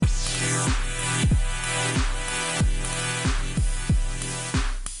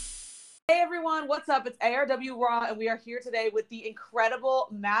what's up? It's ARW Raw, and we are here today with the incredible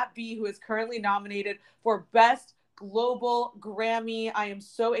Matt B, who is currently nominated for Best Global Grammy. I am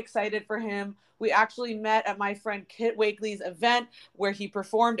so excited for him. We actually met at my friend Kit Wakely's event where he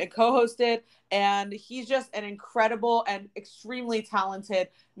performed and co-hosted, and he's just an incredible and extremely talented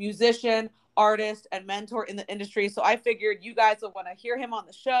musician, artist, and mentor in the industry. So I figured you guys will want to hear him on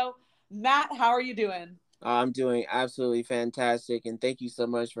the show. Matt, how are you doing? I'm doing absolutely fantastic, and thank you so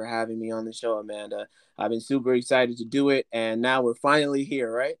much for having me on the show, Amanda. I've been super excited to do it, and now we're finally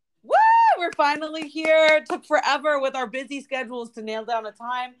here, right? Woo! We're finally here. It took forever with our busy schedules to nail down a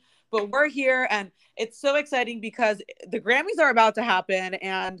time, but we're here, and it's so exciting because the Grammys are about to happen,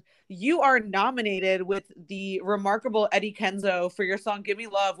 and you are nominated with the remarkable Eddie Kenzo for your song "Gimme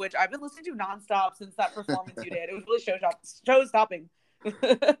Love," which I've been listening to nonstop since that performance you did. It was really show stopping.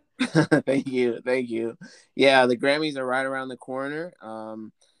 Thank you, thank you. Yeah, the Grammys are right around the corner,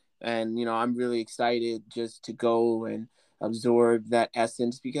 and I'm really excited just to go and absorb that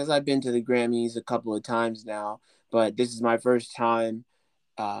essence because I've been to the Grammys a couple of times now, but this is my first time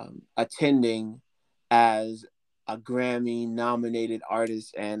attending as a Grammy nominated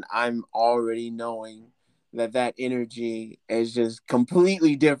artist, and I'm already knowing that energy is just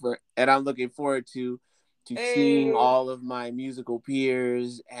completely different, and I'm looking forward to seeing Hey. all of my musical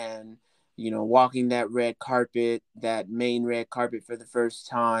peers and walking that red carpet, that main red carpet for the first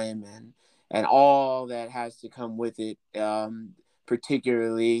time, and all that has to come with it,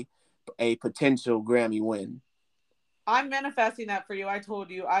 particularly a potential Grammy win. I'm manifesting that for you. I told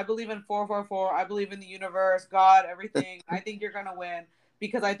you. I believe in 444. I believe in the universe, God, everything. I think you're going to win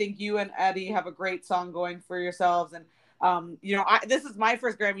because I think you and Eddie have a great song going for yourselves. And, this is my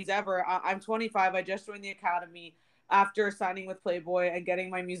first Grammys ever. I'm 25. I just joined the Academy after signing with Playboy and getting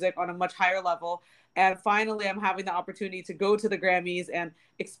my music on a much higher level. And finally, I'm having the opportunity to go to the Grammys and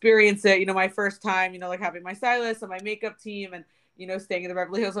experience it. My first time, like having my stylist and my makeup team and, staying in the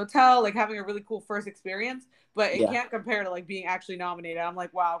Beverly Hills Hotel, like having a really cool first experience, but it Yeah. can't compare to like being actually nominated. I'm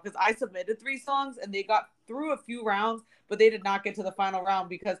like, wow, because I submitted 3 songs and they got through a few rounds, but they did not get to the final round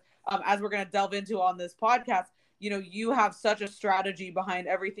because, as we're going to delve into on this podcast, you have such a strategy behind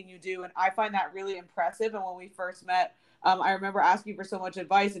everything you do, and I find that really impressive. And when we first met, I remember asking for so much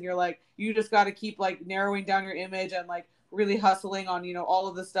advice, and you're like, you just got to keep like narrowing down your image and like really hustling on all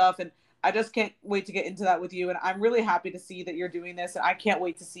of the stuff. And I just can't wait to get into that with you. And I'm really happy to see that you're doing this. And I can't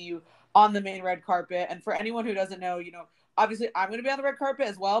wait to see you on the main red carpet. And for anyone who doesn't know, obviously I'm going to be on the red carpet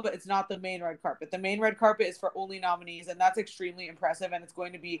as well, but it's not the main red carpet. The main red carpet is for only nominees. And that's extremely impressive. And it's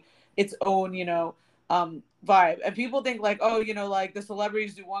going to be its own, vibe. And people think like, oh, like the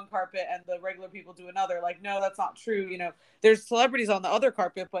celebrities do one carpet and the regular people do another. Like, no, that's not true. There's celebrities on the other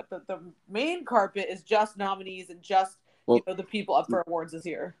carpet, but the main carpet is just nominees and just, Well, the people up for awards this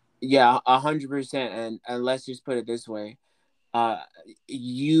year. yeah, 100%. And let's just put it this way. Uh,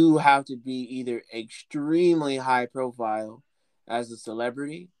 you have to be either extremely high profile as a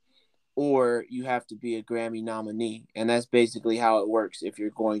celebrity, or you have to be a Grammy nominee. And that's basically how it works if you're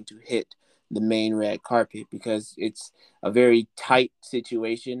going to hit the main red carpet, because it's a very tight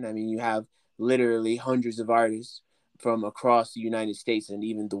situation. I mean, you have literally hundreds of artists from across the United States and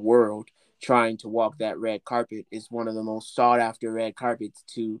even the world trying to walk that red carpet. It's one of the most sought after red carpets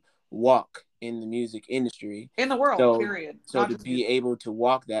to walk in the music industry. In the world, So period. so Not to just be music. able to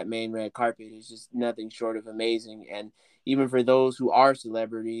walk that main red carpet is just nothing short of amazing. And even for those who are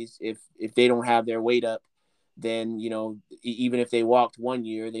celebrities, if they don't have their weight up, then even if they walked one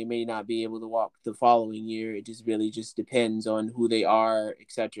year, they may not be able to walk the following year. It just really just depends on who they are,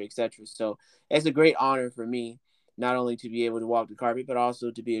 etc., etc. So it's a great honor for me not only to be able to walk the carpet, but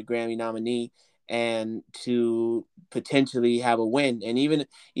also to be a Grammy nominee and to potentially have a win. And even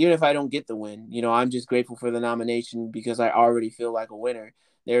if I don't get the win, I'm just grateful for the nomination because I already feel like a winner.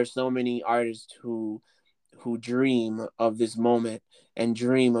 There are so many artists who dream of this moment and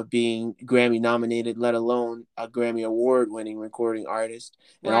dream of being Grammy nominated, let alone a Grammy award winning recording artist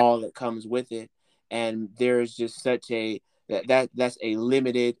and Right. all that comes with it. And there's just such that's a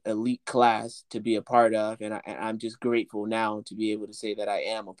limited elite class to be a part of, and I'm just grateful now to be able to say that I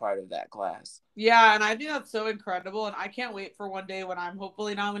am a part of that class. Yeah, and I think that's so incredible, and I can't wait for one day when I'm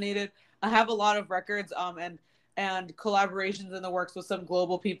hopefully nominated. I have a lot of records, and collaborations in the works with some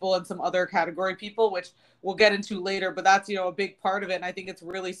global people and some other category people, which we'll get into later. But that's a big part of it, and I think it's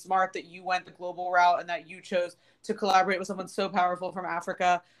really smart that you went the global route and that you chose to collaborate with someone so powerful from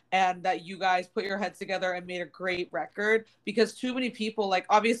Africa, and that you guys put your heads together and made a great record. Because too many people, like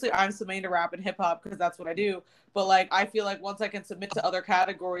obviously I'm submitting to rap and hip hop because that's what I do, but like I feel like once I can submit to other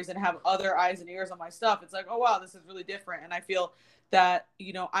categories and have other eyes and ears on my stuff, it's like, oh wow, this is really different. And I feel that,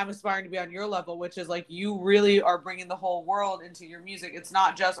 you know, I'm aspiring to be on your level, which is like you really are bringing the whole world into your music. It's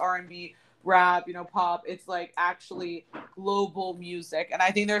not just R&B, rap, you know, pop. It's like actually global music. And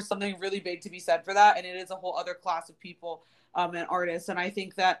I think there's something really big to be said for that. And it is a whole other class of people and artists. And I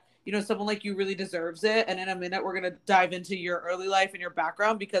think that, you know, someone like you really deserves it. And in a minute, we're going to dive into your early life and your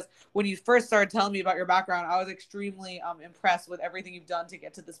background, because when you first started telling me about your background, I was extremely impressed with everything you've done to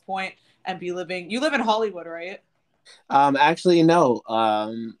get to this point and be living. You live in Hollywood, right? Actually, no.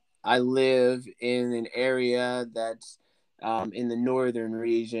 I live in an area that's in the northern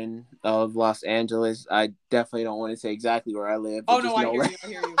region of Los Angeles. I definitely don't want to say exactly where I live, Oh but no, just I know hear that. you. I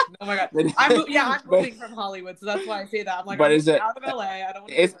hear you. Oh my god, but, I'm but moving from Hollywood, so that's why I say that. I'm like, but I'm it's moving a out of LA. I don't want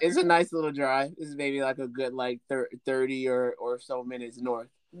to be it's a weird. nice little drive. This is maybe like a good like 30 or so minutes north.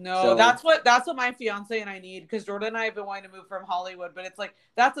 No, So that's what my fiance and I need, because Jordan and I have been wanting to move from Hollywood, but it's like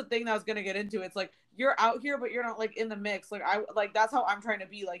that's the thing that I was gonna get into. It's like you're out here, but you're not like in the mix. Like I like that's how I'm trying to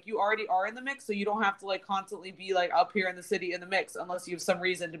be. Like you already are in the mix, so you don't have to like constantly be like up here in the city in the mix unless you have some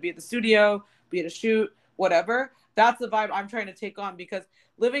reason to be at the studio, be at a shoot, whatever. That's the vibe I'm trying to take on, because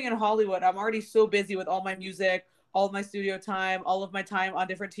living in Hollywood, I'm already so busy with all my music, all of my studio time, all of my time on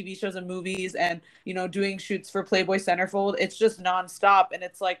different TV shows and movies, and you know, doing shoots for Playboy Centerfold. It's just nonstop. And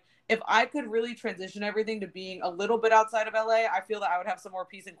it's like, if I could really transition everything to being a little bit outside of LA, I feel that I would have some more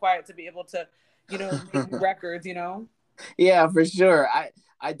peace and quiet to be able to, you know, make new records, you know? yeah, for sure.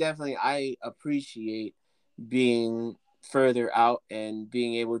 I definitely I appreciate being further out and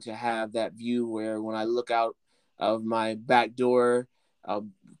being able to have that view where when I look out of my back door, a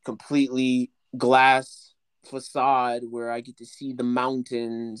completely glass facade where I get to see the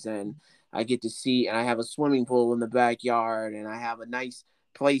mountains and I get to see and I have a swimming pool in the backyard and I have a nice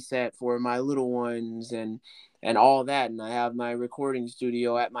play set for my little ones and all that, and I have my recording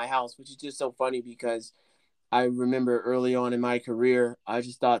studio at my house, which is just so funny because I remember early on in my career, I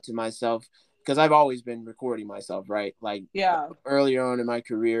just thought to myself, because I've always been recording myself, right? Like Yeah. earlier on in my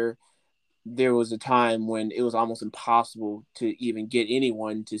career, there was a time when it was almost impossible to even get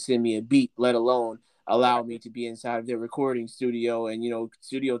anyone to send me a beat, let alone allow me Right. to be inside of their recording studio. And,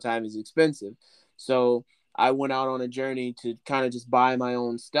 studio time is expensive. So I went out on a journey to kind of just buy my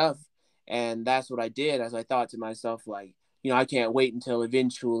own stuff. And that's what I did, as I thought to myself, like, I can't wait until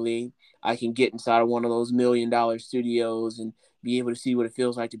eventually I can get inside of one of those $1 million studios and be able to see what it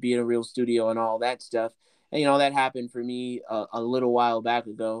feels like to be in a real studio and all that stuff. And, that happened for me a little while back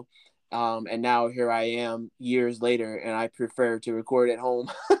ago. And now here I am years later, and I prefer to record at home.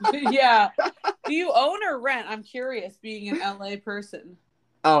 Yeah. Do you own or rent? I'm curious, being an LA person.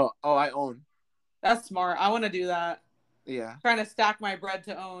 Oh, I own. That's smart. I want to do that. Yeah. Trying to stack my bread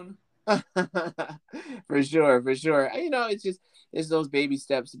to own. For sure, for sure. It's those baby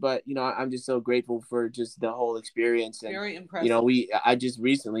steps, but I'm just so grateful for just the whole experience. And Very impressive. I just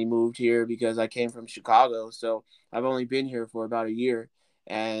recently moved here because I came from Chicago, so I've only been here for about a year,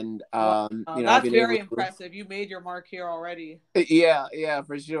 and Wow. I've That's been able very to. impressive. You made your mark here already. Yeah,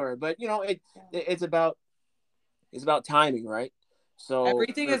 for sure. But Yeah. it's about timing, right? So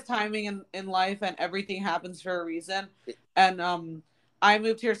Everything for is timing in life, and everything happens for a reason. And I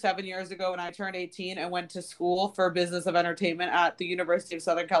moved here 7 years ago when I turned 18 and went to school for business of entertainment at the University of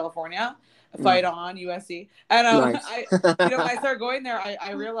Southern California, mm, fight on USC. And nice. I, you know, when I started going there,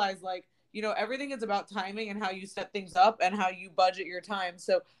 I realized, like, you know, everything is about timing and how you set things up and how you budget your time.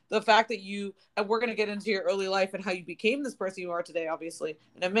 So the fact that and we're going to get into your early life and how you became this person you are today, obviously,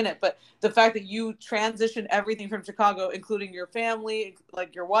 in a minute, but the fact that you transitioned everything from Chicago, including your family,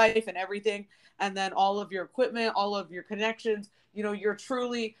 like your wife and everything, and then all of your equipment, all of your connections, you know, you're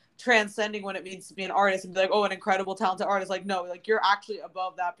truly transcending what it means to be an artist and be like, oh, an incredible, talented artist. Like, no, like you're actually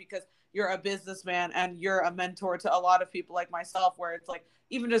above that, because you're a businessman and you're a mentor to a lot of people like myself, where it's like,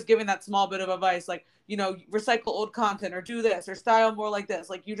 even just giving that small bit of advice, like, you know, recycle old content or do this or style more like this.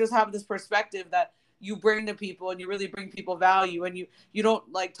 Like, you just have this perspective that you bring to people, and you really bring people value, and you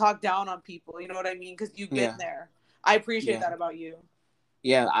don't like talk down on people, you know what I mean, because you've been Yeah, there. I appreciate yeah. that about you.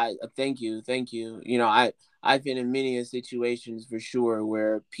 Yeah, I thank you. I've been in many situations for sure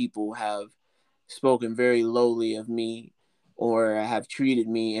where people have spoken very lowly of me or have treated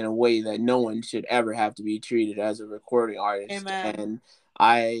me in a way that no one should ever have to be treated as a recording artist. Amen. And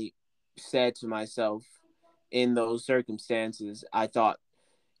I said to myself in those circumstances, I thought,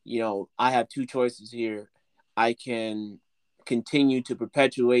 I have two choices here. I can continue to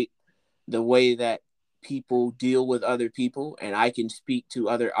perpetuate the way that people deal with other people, and I can speak to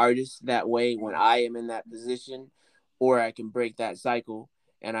other artists that way when I am in that position, or I can break that cycle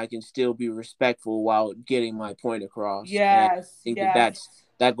and I can still be respectful while getting my point across. And I Yes, think that yes.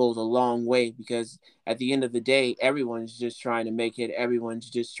 that goes a long way, because at the end of the day, everyone's just trying to make it. Everyone's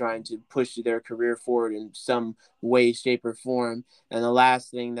just trying to push their career forward in some way, shape, or form. And the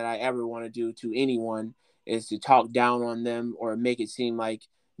last thing that I ever want to do to anyone is to talk down on them or make it seem like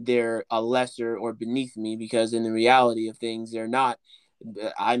they're a lesser or beneath me, because in the reality of things, they're not.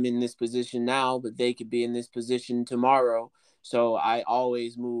 I'm in this position now, but they could be in this position tomorrow. So I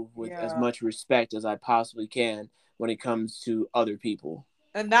always move with as Yeah. much respect as I possibly can when it comes to other people.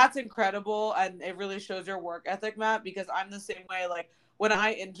 And that's incredible, and it really shows your work ethic, Matt, because I'm the same way. Like when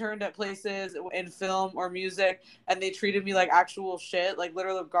I interned at places in film or music and they treated me like actual shit, like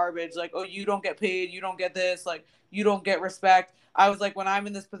literally garbage, like, oh, you don't get paid, you don't get this, like you don't get respect. I was like, when I'm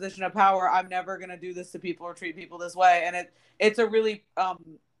in this position of power, I'm never gonna do this to people or treat people this way. And it's a really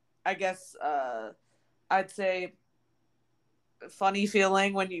I guess I'd say funny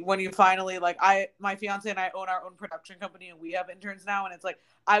feeling when you finally, like, my fiance and I own our own production company and we have interns now, and it's like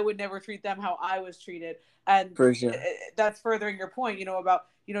I would never treat them how I was treated. And For sure. that's furthering your point, about,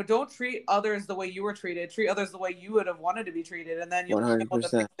 don't treat others the way you were treated, treat others the way you would have wanted to be treated, and then you'll be able to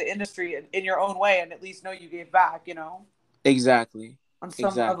fix 100%. the industry in your own way and at least know you gave back. Exactly. On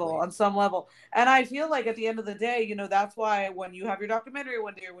Exactly. some level. And I feel like at the end of the day, that's why when you have your documentary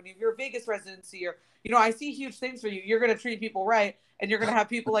one day, or when you have your Vegas residency, or I see huge things for you. You're going to treat people right, and you're going to have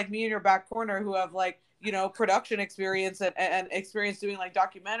people like me in your back corner who have, like, production experience and experience doing like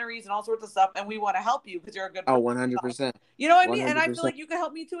documentaries and all sorts of stuff, and we want to help you because you're a good Oh, person. 100%. You know what I mean? And I feel 100%. like you can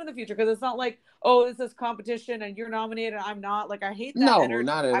help me too in the future, because it's not like, oh, it's this competition and you're nominated and I'm not. Like, I hate that No, energy.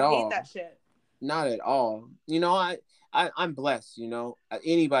 not at I hate all. that shit. Not at all. I'm blessed.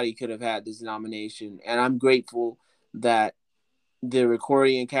 Anybody could have had this nomination, and I'm grateful that the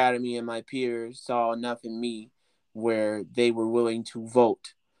Recording Academy and my peers saw enough in me where they were willing to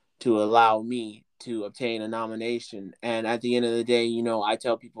vote to allow me to obtain a nomination. And at the end of the day, I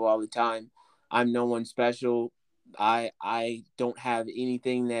tell people all the time, I'm no one special. I don't have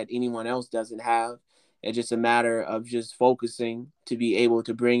anything that anyone else doesn't have. It's just a matter of just focusing to be able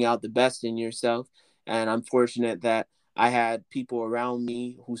to bring out the best in yourself. And I'm fortunate that I had people around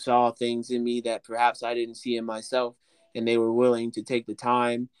me who saw things in me that perhaps I didn't see in myself, and they were willing to take the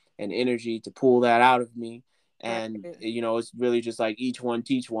time and energy to pull that out of me. Right. And it's really just like each one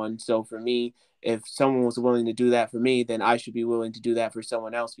teach one. So for me, if someone was willing to do that for me, then I should be willing to do that for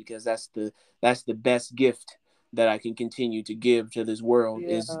someone else, because that's the best gift that I can continue to give to this world,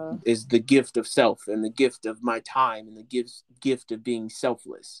 is Yeah. the gift of self, and the gift of my time, and the gift of being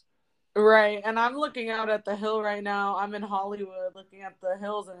selfless. Right. And I'm looking out at the hill right now. I'm in Hollywood looking at the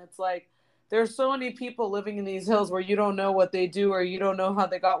hills, and it's like there's so many people living in these hills where you don't know what they do or you don't know how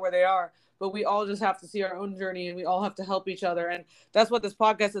they got where they are. But we all just have to see our own journey, and we all have to help each other. And that's what this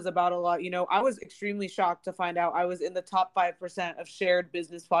podcast is about a lot. I was extremely shocked to find out I was in the top 5% of shared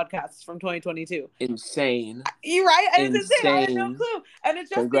business podcasts from 2022. Insane. You're right. And it's insane. I had no Insane. clue. And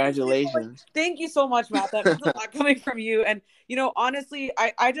it's just because people, like, Congratulations. thank you so much, Matt. That means a lot coming from you. And, honestly,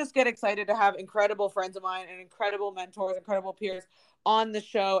 I just get excited to have incredible friends of mine and incredible mentors, incredible peers on the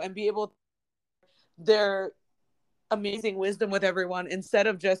show, and be able to their amazing wisdom with everyone, instead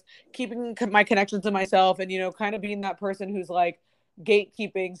of just keeping my connections to myself and, kind of being that person who's like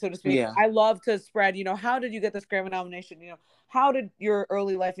gatekeeping, so to speak. Yeah. I love to spread, how did you get this Grammy nomination? How did your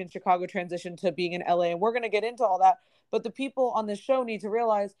early life in Chicago transition to being in LA? And we're going to get into all that. But the people on this show need to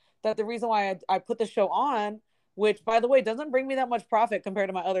realize that the reason why I put the show on, which, by the way, doesn't bring me that much profit compared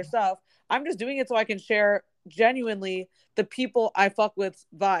to my other stuff, I'm just doing it so I can share genuinely the people I fuck with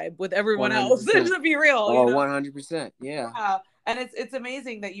vibe with everyone else. 100%. To be real, Oh, 100%. Yeah. Yeah. And it's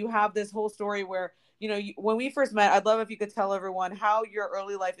amazing that you have this whole story where, when we first met, I'd love if you could tell everyone how your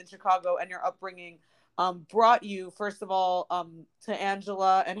early life in Chicago and your upbringing brought you, first of all, to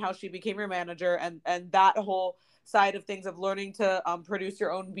Angela, and how she became your manager, and that whole side of things of learning to produce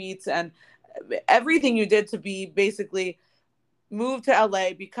your own beats, and everything you did to be basically move to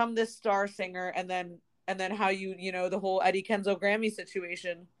LA, become this star singer, and then how the whole Eddie Kenzo Grammy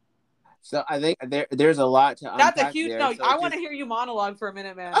situation. So I think there's a lot to That's a unpack huge there. no. So I it want to just hear you monologue for a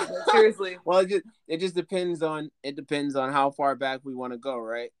minute, man. Like, seriously. well, it just depends on how far back we want to go,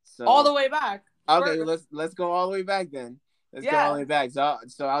 right? All the So way back okay, first. let's go all the way back then. Let's go all Yeah. the way back.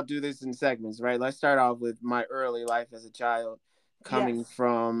 So I'll do this in segments, right? Let's start off with my early life as a child, coming Yes.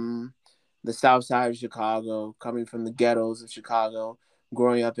 from the South Side of Chicago, coming from the ghettos of Chicago,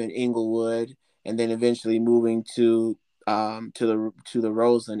 growing up in Inglewood, and then eventually moving to the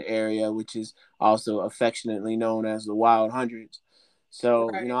Roseland area, which is also affectionately known as the Wild Hundreds. So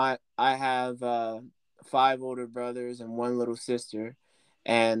Right. I have five older brothers and one little sister,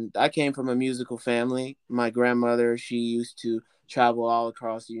 And I came from a musical family. My grandmother, she used to travel all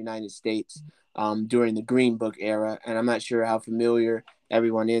across the United States during the Green Book era. And I'm not sure how familiar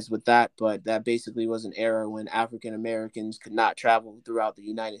everyone is with that, but that basically was an era when African Americans could not travel throughout the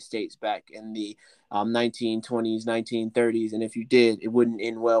United States back in the 1920s, 1930s. And if you did, it wouldn't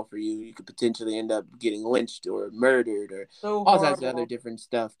end well for you. You could potentially end up getting lynched or murdered or So all types of other horrible. different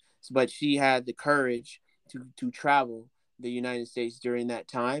stuff. But she had the courage to travel the United States during that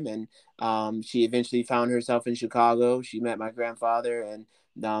time, and she eventually found herself in Chicago. She met my grandfather, and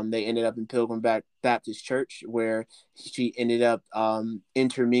they ended up in Pilgrim Baptist Church, where she ended up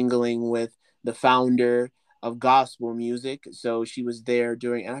intermingling with the founder of gospel music. So she was there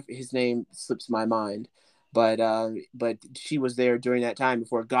during, and his name slips my mind, but she was there during that time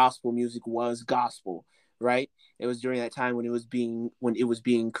before gospel music was gospel, right? It was during that time when it was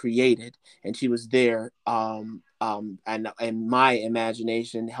being created, and she was there, and my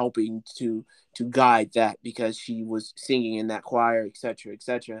imagination helping to guide that because she was singing in that choir, etc.,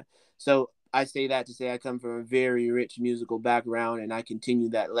 etc. So I say that to say I come from a very rich musical background, and I continue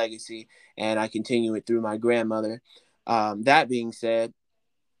that legacy, and I continue it through my grandmother. That being said,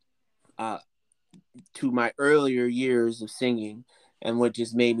 uh, to my earlier years of singing and what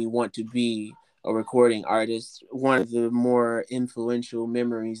just made me want to be a recording artist, one of the more influential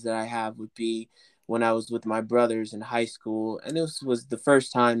memories that I have would be when I was with my brothers in high school. And this was the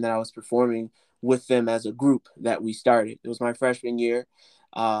first time that I was performing with them as a group that we started. It was my freshman year.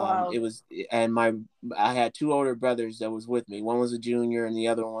 Wow. It was, and I had two older brothers that was with me. One was a junior and the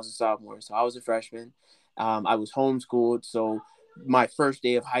other one was a sophomore. So I was a freshman. I was homeschooled. So my first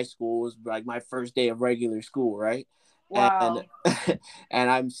day of high school was like my first day of regular school, right? And Wow. and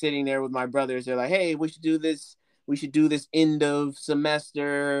I'm sitting there with my brothers. They're like, "Hey, we should do this. We should do this end of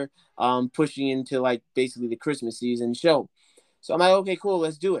semester, pushing into like basically the Christmas season show." So I'm like, "Okay, cool,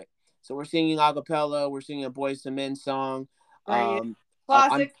 let's do it." So we're singing a cappella. We're singing a Boyz II Men song. Great. Um, I'm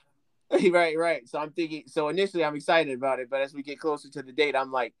Classic. right, right. So I'm thinking. So initially, I'm excited about it, but as we get closer to the date,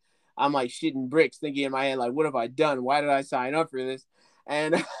 I'm like shitting bricks, thinking in my head, like, what have I done? Why did I sign up for this?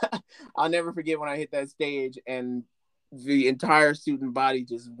 And I'll never forget when I hit that stage and the entire student body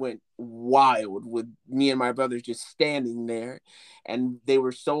just went wild with me and my brothers just standing there. And they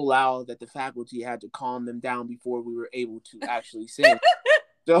were so loud that the faculty had to calm them down before we were able to actually sing.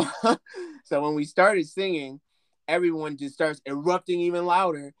 So, so when we started singing, everyone just starts erupting even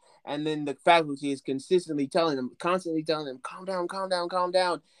louder. And then the faculty is constantly telling them, calm down, calm down, calm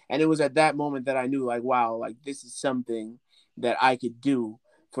down. And it was at that moment that I knew, like, wow, like this is something that I could do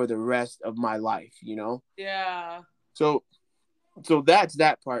for the rest of my life, you know? Yeah. So, so that's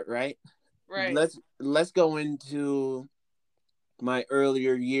that part, right? Right. Let's go into my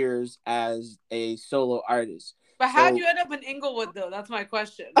earlier years as a solo artist. But how'd So, you end up in Inglewood though? That's my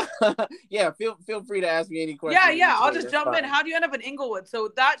question. yeah, feel free to ask me any Yeah, questions in yeah. I'll between. just That's jump in. fine. How'd you end up in Inglewood?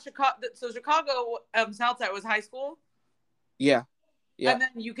 So that Chicago, so Chicago, Southside was high school, Yeah, yeah. and then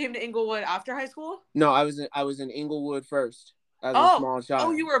you came to Inglewood after high school. No, I was in Inglewood first as a Oh, small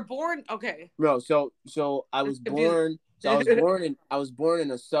oh, you child. were born. Okay, No, it's confusing. I was born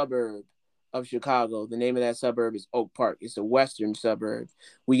in a suburb of Chicago. The name of that suburb is Oak Park. It's a western suburb.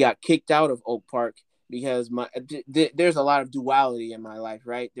 We got kicked out of Oak Park because there's a lot of duality in my life,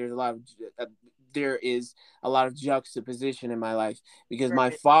 right? Uh, there is a lot of juxtaposition in my life because my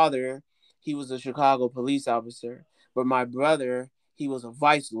Right. father, he was a Chicago police officer, but my brother, he was a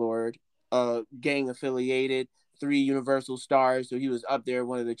vice lord, gang affiliated, three Universal stars, so he was up there,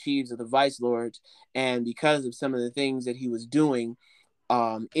 one of the chiefs of the vice lords. And because of some of the things that he was doing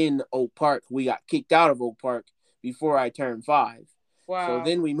in Oak Park, we got kicked out of Oak Park before I turned 5. So Wow.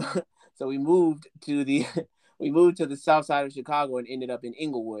 then we so we moved to the we moved to the south side of Chicago and ended up in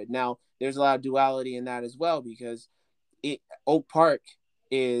Inglewood. Now there's a lot of duality in that as well because Oak Park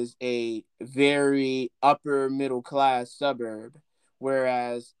is a very upper middle class suburb,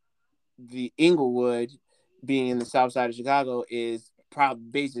 whereas the Inglewood, being in the south side of Chicago, is probably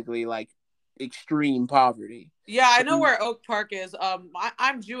basically like extreme poverty. Yeah, I So know where Oak Park is.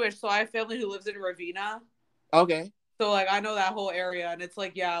 I'm Jewish, so I have family who lives in Ravina. okay, So like I know that whole area, and it's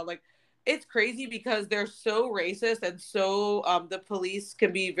like yeah, like it's crazy because they're so racist and so the police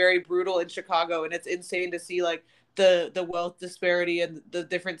can be very brutal in Chicago, and it's insane to see like the wealth disparity and the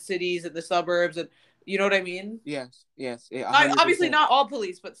different cities and the suburbs, and you know what I mean. yes, yes, yeah, a Not, hundred obviously percent, not all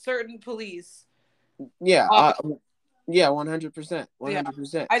police, but certain police. yeah, Um, yeah, 100%, one yeah, hundred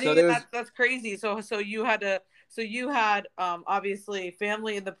percent. I So think there's that's crazy. So you had to so you had obviously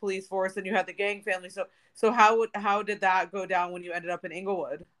family in the police force, and you had the gang family. So how did that go down when you ended up in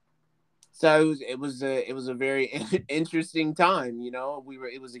Inglewood? So it was a very interesting time. You know,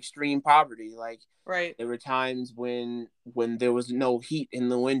 it was extreme poverty. Like Right. there were times when there was no heat in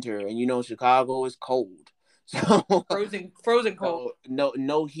the winter, and you know Chicago is cold. So Frozen cold. so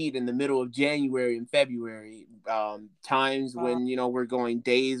no heat in the middle of January and February. Times Wow. when we're going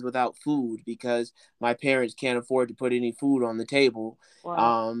days without food because my parents can't afford to put any food on the table.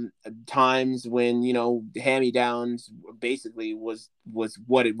 Wow. Um, Times when hand me downs basically was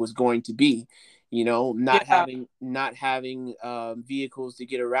what it was going to be. Yeah. Not having vehicles to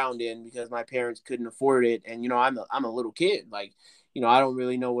get around in because my parents couldn't afford it, and I'm a little kid, like I don't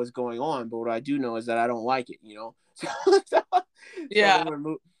really know what's going on, but what I do know is that I don't like it. So, so Yeah.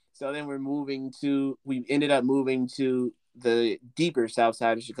 then we ended up moving to the deeper south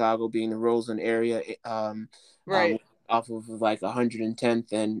side of Chicago, being the Roseland area, um, Right. off of like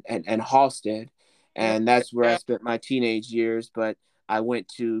 110th and Halsted, Right. and that's where I Yeah. spent my teenage years. But I went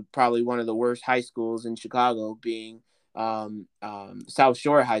to probably one of the worst high schools in Chicago, being South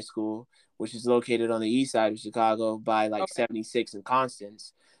Shore High School, which is located on the east side of Chicago by like Okay. 76 and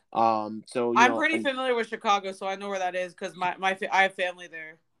Constance. So I'm pretty and familiar with Chicago, so I know where that is because I have family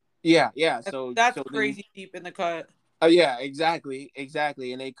there. yeah. That's So then crazy deep in the cut. yeah, exactly,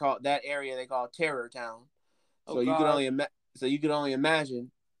 and they call that area they call Terror Town. Oh So you could God. only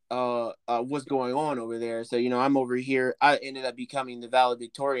imagine what's going on over there. So I'm over here. I ended up becoming the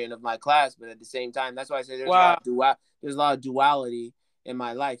valedictorian of my class, but at the same time, that's why I say Wow. there's a lot of duality in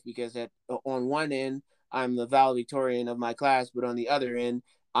my life, because on one end I'm the valedictorian of my class, but on the other end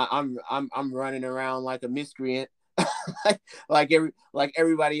I'm running around like a miscreant, like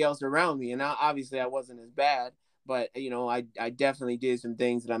everybody else around me. And obviously I wasn't as bad, but I definitely did some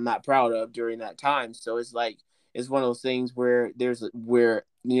things that I'm not proud of during that time. So it's one of those things where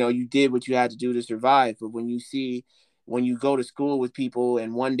you did what you had to do to survive. But when you go to school with people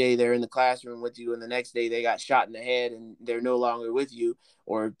and one day they're in the classroom with you and the next day they got shot in the head and they're no longer with you,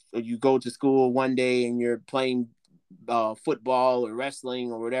 or you go to school one day and you're playing football or wrestling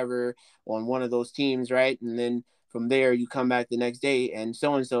or whatever on one of those teams, right? And then from there you come back the next day and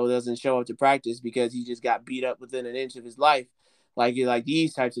so doesn't show up to practice because he just got beat up within an inch of his life. Like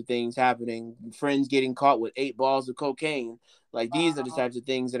these types of things happening, friends getting caught with 8 balls of cocaine. Like these are the Wow. types of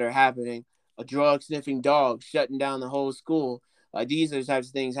things that are happening. A drug sniffing dog shutting down the whole school. Like these are the types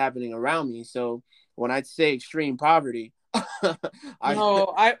of things happening around me. So when I say extreme poverty, I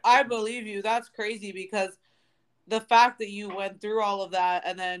No, I believe you. That's crazy because the fact that you went through all of that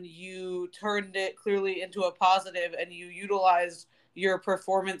and then you turned it clearly into a positive and you utilized your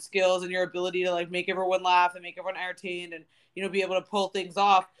performance skills and your ability to like make everyone laugh and make everyone entertained and be able to pull things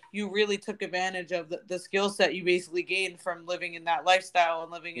off. You really took advantage of the skill set you basically gained from living in that lifestyle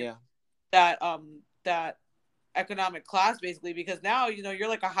and living in yeah. that economic class basically, because now you're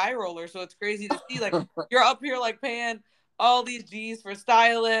like a high roller, so it's crazy to see like you're up here like paying all these G's for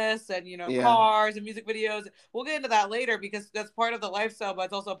stylists and Yeah. cars and music videos. We'll get into that later because that's part of the lifestyle, but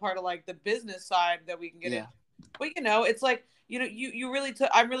it's also part of like the business side that we can get into. Yeah. But it's like you really took.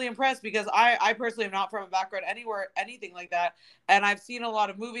 I'm really impressed because I personally am not from a background anywhere anything like that, and I've seen a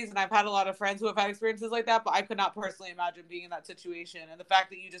lot of movies and I've had a lot of friends who have had experiences like that, but I could not personally imagine being in that situation. And the fact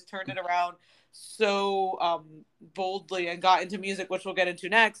that you just turned it around so boldly and got into music, which we'll get into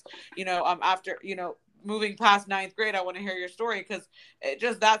next. After moving past ninth grade, I want to hear your story because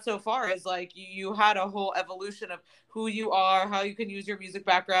just that so far is like you had a whole evolution of who you are, how you can use your music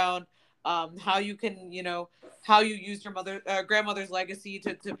background, how you can how you used your grandmother's legacy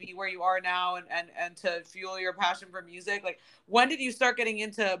to be where you are now and to fuel your passion for music. Like, when did you start getting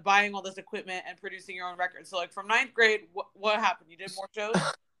into buying all this equipment and producing your own records? So like from ninth grade, what happened? You did more shows?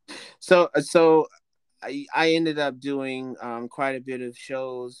 So I ended up doing quite a bit of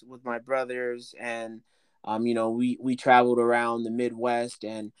shows with my brothers, and we traveled around the Midwest,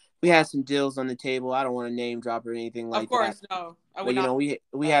 and we Wow. had some deals on the table. I don't want to name drop or anything Of like that, course, no, I but would not.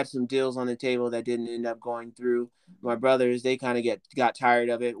 we had some deals on the table that didn't end up going through. My brothers, they kind of got tired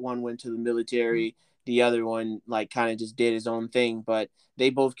of it. One went to the military, the other one like kind of just did his own thing, but they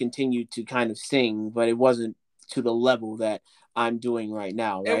both continued to kind of sing, but it wasn't to the level that I'm doing right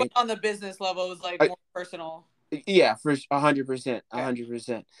now, It was right? on the business level. It was like more personal. Yeah, for 100%, Okay.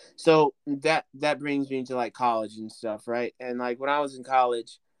 100%. So that brings me to like college and stuff, right? And like when I was in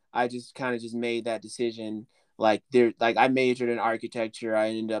college, I just kind of just made that decision. Like I majored in architecture. I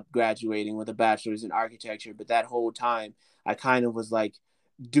ended up graduating with a bachelor's in architecture, but that whole time I kind of was like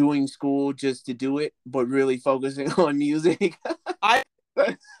doing school just to do it, but really focusing on music. I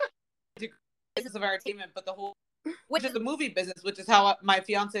do business of entertainment, but the whole which is the movie business, which is how my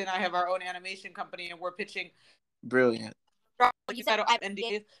fiance and I have our own animation company, and we're pitching Brilliant. like you said, I have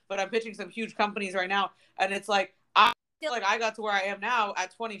NDAs, but I'm pitching some huge companies right now, and it's like I feel like I got to where I am now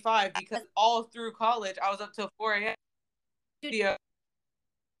at 25 because all through college I was up till 4 a.m. studio.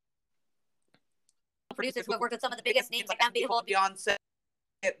 Producers who have worked with some of the biggest names like Beyonce.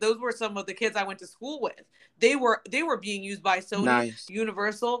 Those were some of the kids I went to school with. They were being used by Sony, Nice.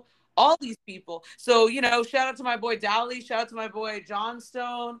 Universal, all these people. So, you know, shout out to my boy Dally, shout out to my boy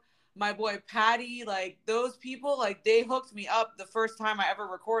Johnstone, my boy Patty. Like those people, like they hooked me up the first time I ever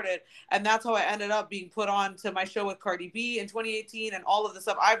recorded, and that's how I ended up being put on to my show with Cardi B in 2018 and all of the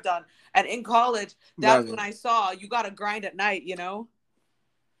stuff I've done. And in college, that's when I saw you got to grind at night, you know.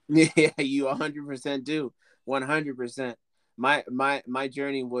 Yeah, you 100% do. 100%. My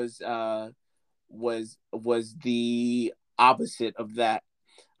journey was the opposite of that.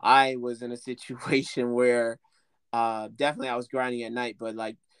 I was in a situation where definitely I was grinding at night, but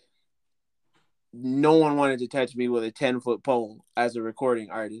like no one wanted to touch me with a 10-foot pole as a recording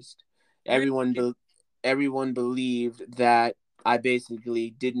artist. Everyone believed that I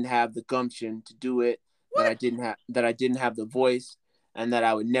basically didn't have the gumption to do it, that I didn't have the voice, and that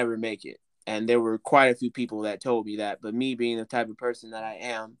I would never make it. And there were quite a few people that told me that. But me being the type of person that I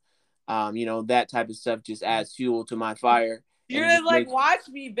am, you know, that type of stuff just adds fuel to my fire. You're just like, watch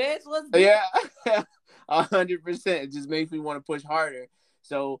me, bitch. Let's do it. 100%. It just makes me want to push harder.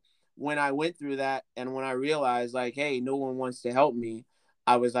 So when I went through that and when I realized like, hey, no one wants to help me,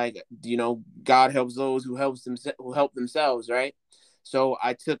 I was like, you know, God helps those who help themselves, right? So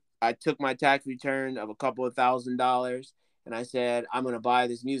I took my tax return of a couple of $1,000 and I said, I'm going to buy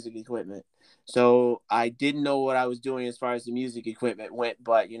this music equipment. So I didn't know what I was doing as far as the music equipment went,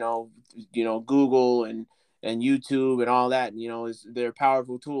 but you know, Google and YouTube and all that, you know, they're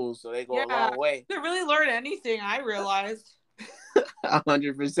powerful tools, so they go a long way. To really learn anything, I realized.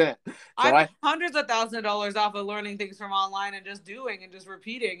 100%. So I made hundreds of thousands of dollars off of learning things from online and just doing and just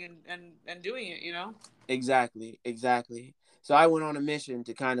repeating and doing it, you know? Exactly. So I went on a mission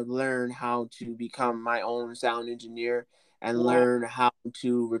to kind of learn how to become my own sound engineer and learn how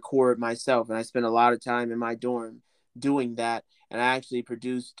to record myself. And I spent a lot of time in my dorm doing that. And I actually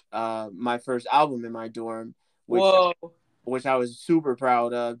produced my first album in my dorm, which I was super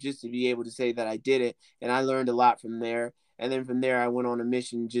proud of, just to be able to say that I did it. And I learned a lot from there. And then from there, I went on a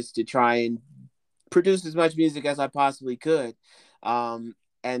mission just to try and produce as much music as I possibly could.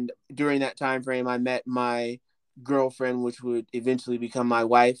 And during that time frame, I met my girlfriend, which would eventually become my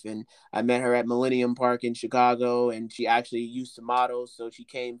wife. And I met her at Millennium Park in Chicago, and she actually used to model. So she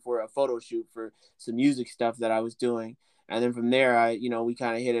came for a photo shoot for some music stuff that I was doing. And then from there, we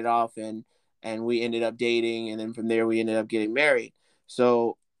kind of hit it off and we ended up dating. And then from there, we ended up getting married.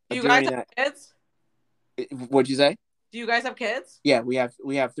 So do you guys have kids? What'd you say? Do you guys have kids? Yeah, we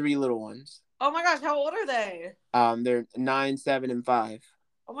have 3 little ones. Oh my gosh, how old are they? They're 9, 7, and 5.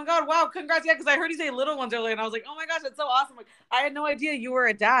 Oh my God, wow, congrats. Yeah, because I heard you say little ones earlier, and I was like, oh my gosh, that's so awesome. Like, I had no idea you were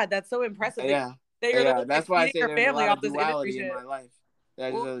a dad. That's so impressive. Yeah. That's why I say there's family a lot of duality in my life.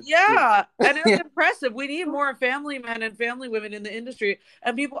 And it's impressive. We need more family men and family women in the industry.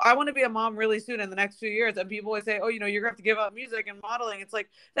 And people, I want to be a mom really soon in the next few years. And people always say, oh, you're going to have to give up music and modeling. It's like,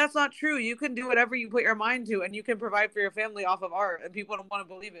 that's not true. You can do whatever you put your mind to, and you can provide for your family off of art. And people don't want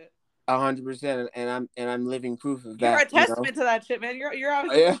to believe it. 100%, and I'm living proof of that. You're a testament to that shit, man. You're out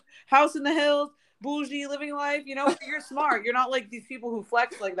here, house in the hills, bougie, living life. You know, you're smart. You're not like these people who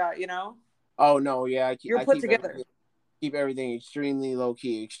flex like that. You know. Oh no, yeah, you're put together. Keep everything extremely low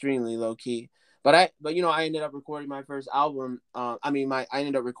key. But I ended up recording my first album. I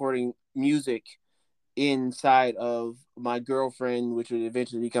ended up recording music inside of my girlfriend, which would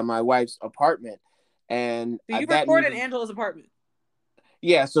eventually become my wife's apartment. And so you recorded in Angela's apartment.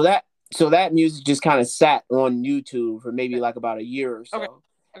 Yeah, so that music just kind of sat on YouTube for maybe like about a year or so.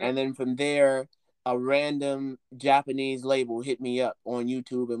 Okay. And then from there, a random Japanese label hit me up on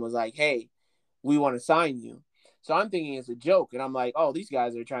YouTube and was like, hey, we want to sign you. So I'm thinking it's a joke. And I'm like, oh, these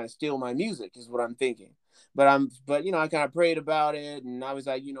guys are trying to steal my music is what I'm thinking. But I kind of prayed about it. And I was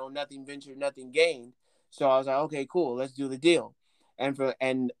like, nothing ventured, nothing gained. So I was like, okay, cool. Let's do the deal.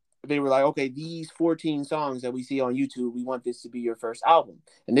 And they were like, okay, these 14 songs that we see on YouTube, we want this to be your first album.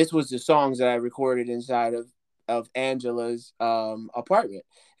 And this was the songs that I recorded inside of Angela's apartment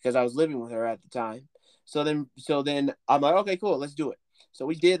because I was living with her at the time. So then I'm like, okay, cool, let's do it. So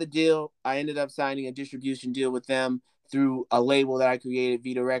we did the deal. I ended up signing a distribution deal with them through a label that I created,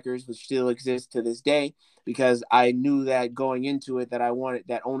 Vita Records, which still exists to this day, because I knew that going into it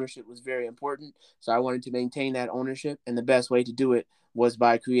that ownership was very important. So I wanted to maintain that ownership. And the best way to do it was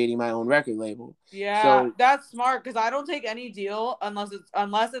by creating my own record label. Yeah, So that's smart because I don't take any deal unless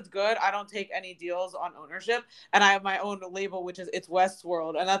it's good. I don't take any deals on ownership, and I have my own label, which is it's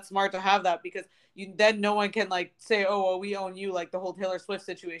Westworld, and that's smart to have that because you then no one can like say, oh, well, we own you, like the whole Taylor Swift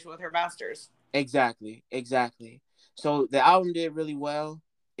situation with her masters. exactly, exactly. So the album did really well.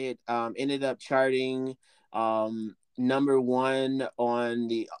 It ended up charting number one on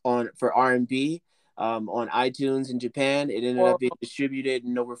for R&B on iTunes in Japan. It ended Or up being distributed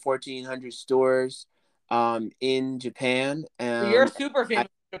in over 1,400 stores in Japan. you're super famous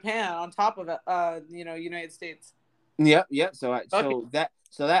in Japan on top of it, United States. Yep, yep. So Okay.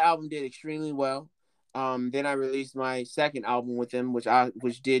 so that album did extremely well. Then I released my second album with them,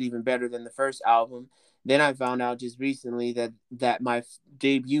 which did even better than the first album. Then I found out just recently that my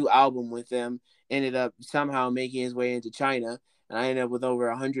debut album with them ended up somehow making its way into China, and I ended up with over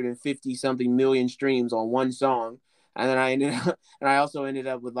 150 something million streams on one song. And then I ended up, and I also ended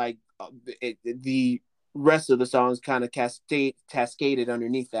up with like the rest of the songs kind of cascaded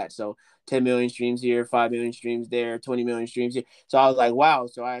underneath that. So 10 million streams here, 5 million streams there, 20 million streams here. So I was like, wow.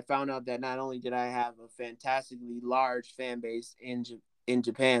 So I found out that not only did I have a fantastically large fan base in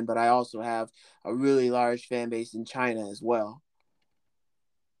Japan, but I also have a really large fan base in China as well.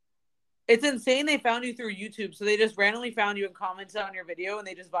 It's insane they found you through YouTube. So they just randomly found you and commented on your video and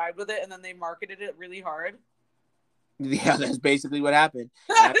they just vibed with it and then they marketed it really hard. Yeah, that's basically what happened.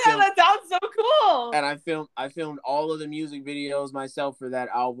 And I filmed That sounds so cool. and I filmed all of the music videos myself for that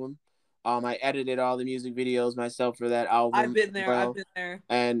album. I edited all the music videos myself for that I've album been as there. I've well. been there.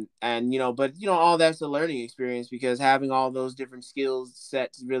 And but all that's a learning experience because having all those different skills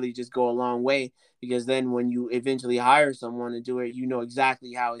sets really just go a long way because then when you eventually hire someone to do it, you know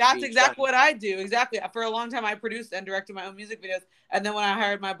exactly how it's That's being done. exactly what I do. Exactly. For a long time, I produced and directed my own music videos. And then when I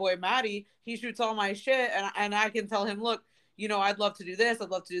hired my boy Maddie, he shoots all my shit, and I can tell him, look, I'd love to do this, I'd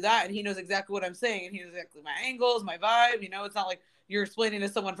love to do that, and he knows exactly what I'm saying, and he knows exactly my angles, my vibe. It's not like you're explaining to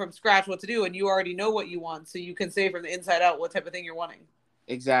someone from scratch what to do, and you already know what you want, so you can say from the inside out what type of thing you're wanting.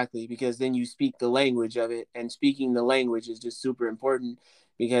 Exactly, because then you speak the language of it, and speaking the language is just super important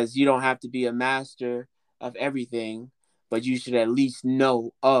because you don't have to be a master of everything, but you should at least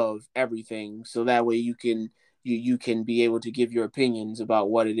know of everything, so that way you can be able to give your opinions about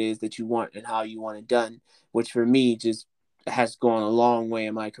what it is that you want and how you want it done, which for me just has gone a long way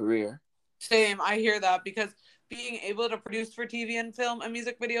in my career. Same. I hear that because being able to produce for TV and film and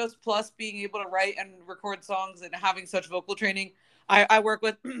music videos, plus being able to write and record songs and having such vocal training. I work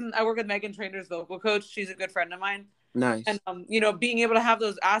with I work with Megan Trainor's vocal coach. She's a good friend of mine. And Nice. being able to have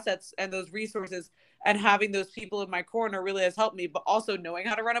those assets and those resources and having those people in my corner really has helped me. But also knowing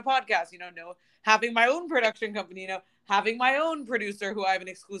how to run a podcast, having my own production company, having my own producer who I have an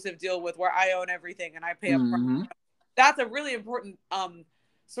exclusive deal with where I own everything and I pay up front. Mm-hmm. That's a really important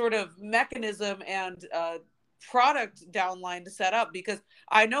sort of mechanism and product downline to set up because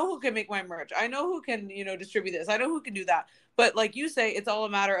I know who can make my merch. I know who can, distribute this. I know who can do that. But like you say, it's all a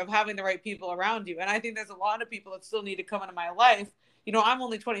matter of having the right people around you. And I think there's a lot of people that still need to come into my life. I'm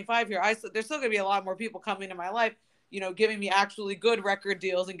only 25 here. There's still going to be a lot more people coming into my life, giving me actually good record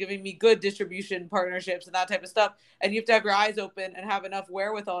deals and giving me good distribution partnerships and that type of stuff. And you have to have your eyes open and have enough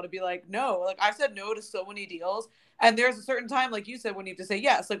wherewithal to be like, no, like I've said no to so many deals. And there's a certain time, like you said, when you have to say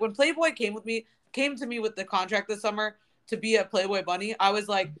yes. Like when Playboy came to me with the contract this summer to be a Playboy bunny, I was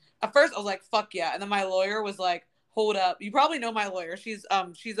like, at first I was like, fuck yeah. And then my lawyer was like, hold up. You probably know my lawyer. She's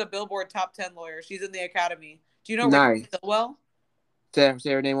a Billboard top 10 lawyer. She's in the Academy. Do you know Rachel Nice. Stillwell?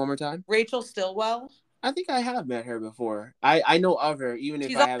 Say her name one more time. Rachel Stillwell. I think I have met her before. I know of her, even if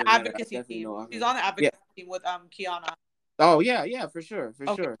She's I on the haven't met her. I advocacy definitely team. know of She's her. on the Yeah. advocacy team with Kiana. Oh yeah, yeah, for sure, for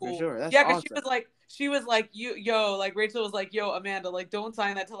Okay, sure, for cool. sure. That's Yeah, because awesome. she was like, like Rachel was like, yo, Amanda, like, don't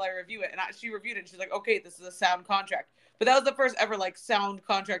sign that till I review it. And she reviewed it. And she's like, okay, this is a sound contract. But that was the first ever like sound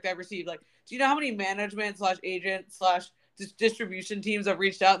contract I received. Like, do you know how many management / agent / distribution teams have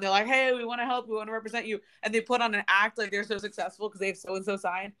reached out and they're like, hey, we want to help, we want to represent you, and they put on an act like they're so successful because they have so and so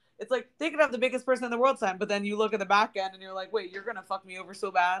signed. It's like they could have the biggest person in the world sign, but then you look at the back end and you're like, wait, you're gonna fuck me over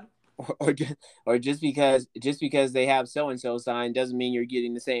so bad. Or just because they have so and so signed doesn't mean you're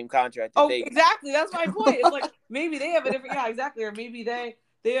getting the same contract that Oh, they. exactly. That's my point. It's like maybe they have a different, yeah, exactly, or maybe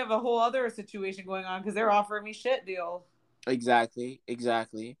they have a whole other situation going on because they're offering me shit deal. Exactly,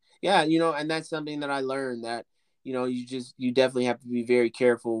 exactly. Yeah, and that's something that I learned that you definitely have to be very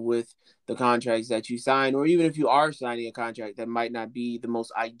careful with the contracts that you sign, or even if you are signing a contract that might not be the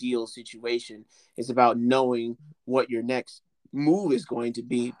most ideal situation. It's about knowing what your next move is going to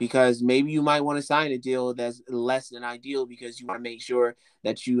be because maybe you might want to sign a deal that's less than ideal because you want to make sure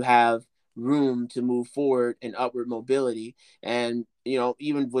that you have room to move forward and upward mobility. And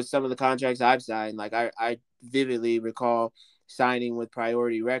even with some of the contracts I've signed, like I vividly recall signing with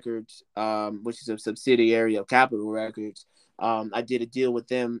Priority Records, which is a subsidiary of Capitol Records. I did a deal with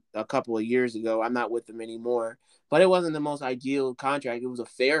them a couple of years ago. I'm not with them anymore, but it wasn't the most ideal contract. It was a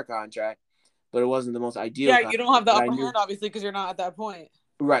fair contract, but it wasn't the most ideal Yeah, you contract. don't have the But I upper knew, hand, obviously, because you're not at that point.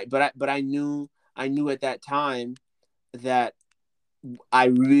 right, but I knew at that time that I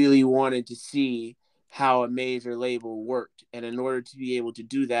really wanted to see how a major label worked, and in order to be able to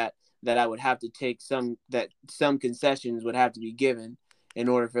do that, that I would have to take some concessions would have to be given in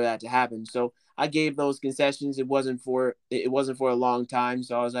order for that to happen. So I gave those concessions. It wasn't for a long time,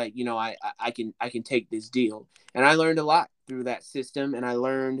 so I was like, I can take this deal, and I learned a lot through that system, and I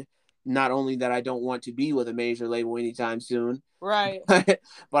learned not only that I don't want to be with a major label anytime soon, Right. but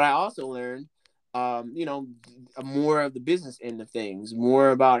I also learned, more of the business end of things,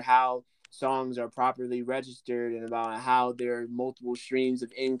 more about how songs are properly registered and about how there are multiple streams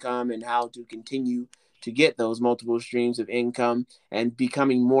of income and how to continue to get those multiple streams of income and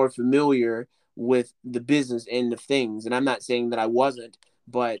becoming more familiar with the business end of things. And I'm not saying that I wasn't,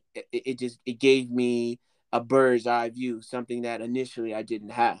 but it gave me a bird's eye view, something that initially I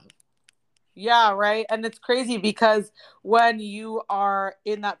didn't have. Yeah, right. And it's crazy because when you are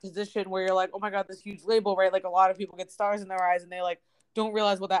in that position where you're like, oh my God, this huge label, right? Like a lot of people get stars in their eyes and they like don't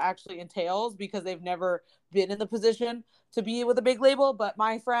realize what that actually entails because they've never been in the position to be with a big label. But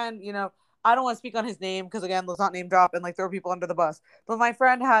my friend, I don't want to speak on his name because again, let's not name drop and like throw people under the bus. But my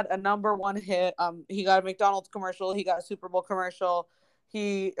friend had a number one hit. He got a McDonald's commercial, he got a Super Bowl commercial.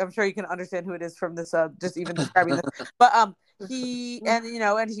 I'm sure you can understand who it is from this, just even describing this. But and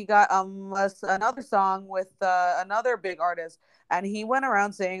he got another song with another big artist, and he went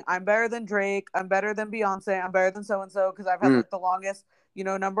around saying, I'm better than Drake, I'm better than Beyonce, I'm better than so and so because I've had Mm, like the longest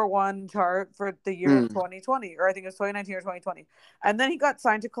number one chart for the year of mm. 2020, or I think it was 2019 or 2020. And then he got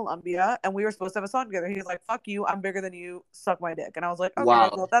signed to Columbia and we were supposed to have a song together. He was like, fuck you, I'm bigger than you, suck my dick. And I was like, okay,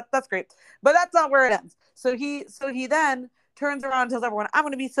 Wow. well that's great, but that's not where it ends. So he then turns around and tells everyone, I'm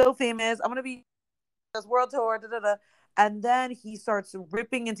going to be so famous, I'm going to be this world tour, da, da, da. And then he starts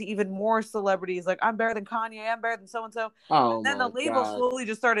ripping into even more celebrities. Like, I'm better than Kanye, I'm better than so and so. And Oh then the my label God. slowly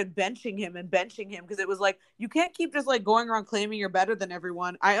just started benching him and benching him because it was like, you can't keep just like going around claiming you're better than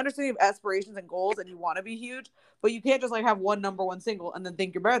everyone. I understand you have aspirations and goals and you want to be huge, but you can't just like have one number one single and then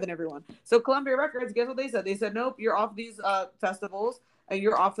think you're better than everyone. So Columbia Records, guess what they said? They said, nope, you're off these festivals and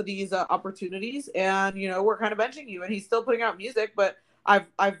you're off of these opportunities, and we're kind of benching you. And he's still putting out music, but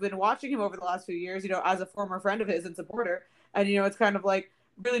I've been watching him over the last few years, as a former friend of his and supporter, and it's kind of like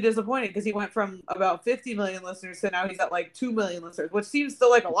really disappointing because he went from about 50 million listeners to now he's at like 2 million listeners, which seems still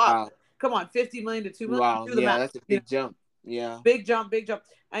like a lot. Wow. But come on, 50 million to 2 million, Wow. do the Yeah, math. that's a big jump. Yeah. Big jump, big jump.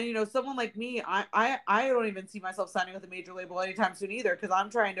 And someone like me, I don't even see myself signing with a major label anytime soon either because I'm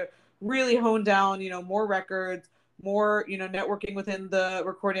trying to really hone down, more records, more, networking within the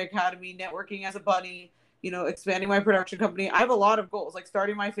Recording Academy, networking as a bunny, expanding my production company. I have a lot of goals, like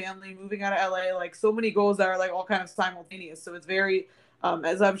starting my family, moving out of LA, like so many goals that are like all kind of simultaneous. So it's very,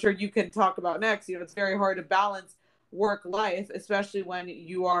 as I'm sure you can talk about next, it's very hard to balance work life, especially when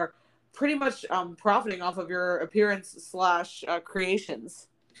you are pretty much profiting off of your appearance slash creations.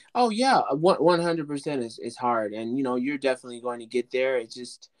 Oh yeah, 100% is hard, and you're definitely going to get there. It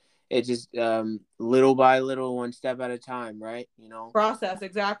just little by little, one step at a time, right? Process,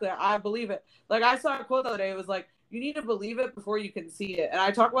 exactly. I believe it. Like I saw a quote the other day. It was like, you need to believe it before you can see it. And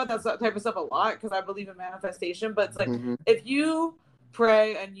I talk about that type of stuff a lot because I believe in manifestation. But it's like, Hmm. if you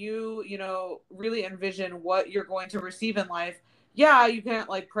pray and you really envision what you're going to receive in life, yeah, you can't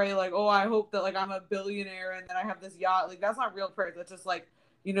like pray like, oh, I hope that like I'm a billionaire and then I have this yacht. Like that's not real prayer. That's just like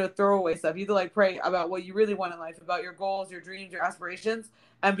throwaway stuff. You have to like pray about what you really want in life, about your goals, your dreams, your aspirations,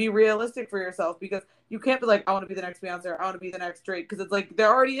 and be realistic for yourself because you can't be like, I want to be the next Beyonce, I want to be the next Drake, because it's like there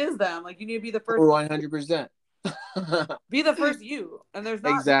already is them. Like you need to be the first. 100%. Be the first you, and there's not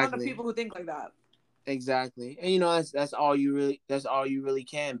enough Exactly. people who think like that. Exactly. And that's all you really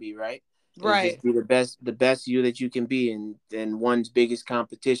can be, right? Is Right. just be the best you that you can be, and then one's biggest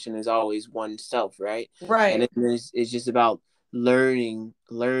competition is always oneself, right? And Right. it's just about learning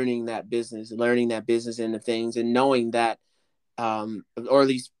that business into things, and knowing that, or at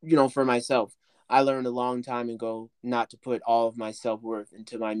least for myself, I learned a long time ago not to put all of my self-worth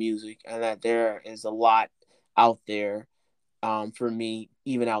into my music, and that there is a lot out there, for me,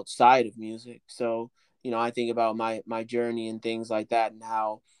 even outside of music. So, I think about my journey and things like that, and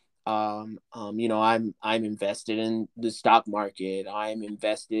how, I'm invested in the stock market. I'm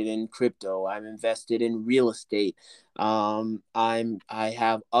invested in crypto. I'm invested in real estate. I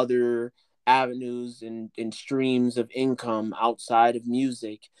have other avenues and streams of income outside of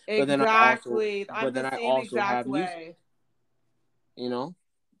music. Exactly. I'm But the then I same also exact have music, way. you know?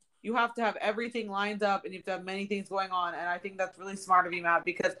 You have to have everything lined up and you have to have many things going on. And I think that's really smart of you, Matt,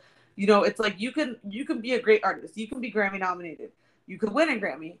 because it's like you can be a great artist. You can be Grammy nominated. You could win a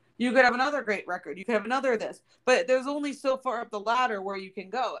Grammy. You could have another great record. You could have another this. But there's only so far up the ladder where you can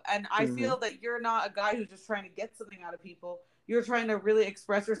go. And I Hmm. feel that you're not a guy who's just trying to get something out of people. You're trying to really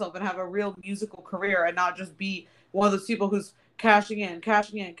express yourself and have a real musical career and not just be one of those people who's cashing in,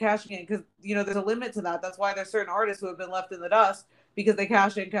 cashing in, cashing in. Because, there's a limit to that. That's why there's certain artists who have been left in the dust because they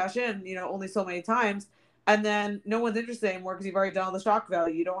cash in, only so many times. And then no one's interested anymore because you've already done all the shock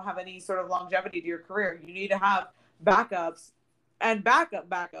value. You don't have any sort of longevity to your career. You need to have backups and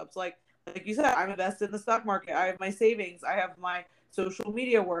backups. Like you said, I'm invested in the stock market. I have my savings. I have my social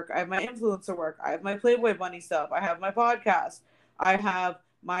media work. I have my influencer work. I have my Playboy Bunny stuff. I have my podcast. I have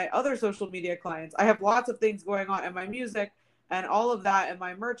my other social media clients. I have lots of things going on and my music and all of that and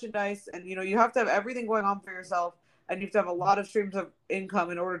my merchandise. And you have to have everything going on for yourself and you have to have a lot of streams of income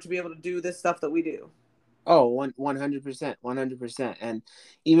in order to be able to do this stuff that we do. Oh, 100%, 100%. And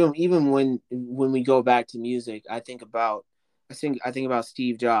even when we go back to music, I think about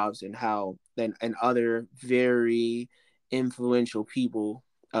Steve Jobs and how and other very influential people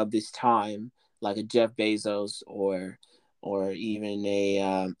of this time, like a Jeff Bezos or even a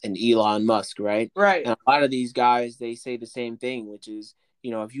an Elon Musk, right? Right. And a lot of these guys, they say the same thing, which is,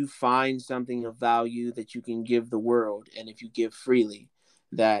 if you find something of value that you can give the world, and if you give freely,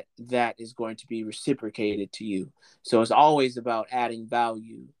 that is going to be reciprocated to you. So it's always about adding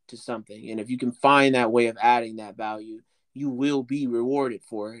value to something. And if you can find that way of adding that value, you will be rewarded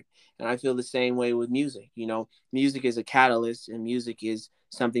for it. And I feel the same way with music. Music is a catalyst and music is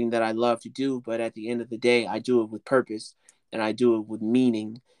something that I love to do. But at the end of the day, I do it with purpose and I do it with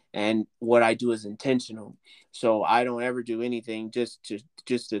meaning. And what I do is intentional. So I don't ever do anything just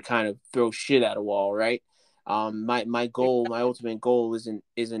to kind of throw shit at a wall, right? My ultimate goal isn't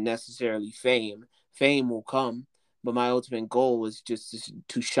necessarily fame. Fame will come, but my ultimate goal is just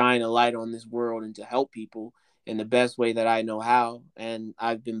to shine a light on this world and to help people in the best way that I know how. And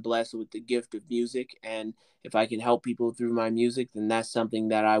I've been blessed with the gift of music, and if I can help people through my music, then that's something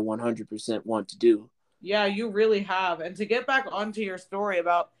that I 100% want to do. Yeah, you really have. And to get back onto your story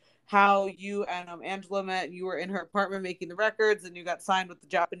about how you and Angela met, you were in her apartment making the records and you got signed with the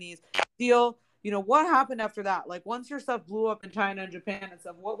Japanese deal. What happened after that? Like, once your stuff blew up in China and Japan and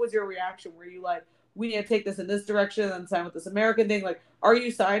stuff, what was your reaction? Were you like, we need to take this in this direction and sign with this American thing? Like, are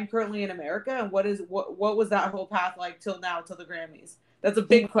you signed currently in America? And what was that whole path like till now, till the Grammys? That's a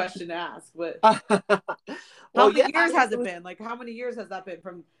big question to ask, but how Well, many yeah, I years mean, has it been? Like, how many years has that been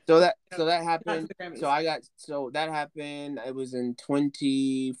from so that got to happened. the Grammys? So that happened. It was in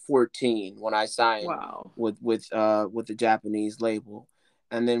 2014 when I signed Wow. with the Japanese label,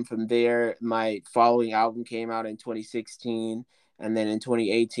 and then from there, my following album came out in 2016, and then in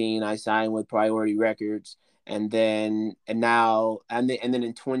 2018, I signed with Priority Records, and then in 20, I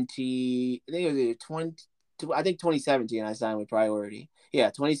think it was 20. I think 2017 I signed with Priority. Yeah,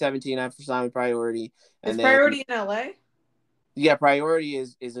 2017 I signed with Priority, Is and then Priority in LA? yeah, Priority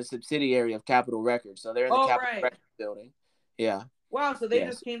is a subsidiary of Capitol Records, so they're in the Oh, Capitol right. Records building. Yeah. Wow. So they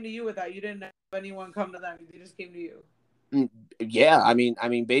Yes. just came to you with that. You didn't have anyone come to them. They just came to you. Mm, yeah. I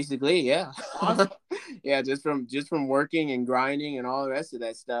mean, basically, yeah. Awesome. Yeah, just from working and grinding and all the rest of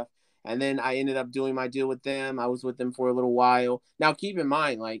that stuff, and then I ended up doing my deal with them. I was with them for a little while. Now, keep in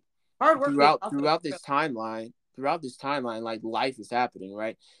mind, like Hard work pays throughout off. throughout this timeline, like life is happening,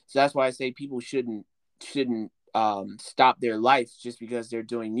 right? So that's why I say people shouldn't stop their life just because they're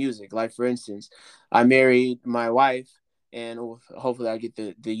doing music. Like, for instance, I married my wife, and hopefully I get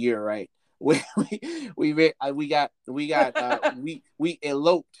the year right. We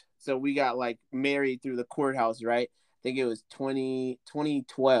eloped, so we got like married through the courthouse, right? I think it was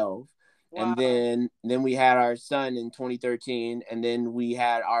 2012, and Wow. then we had our son in 2013, and then we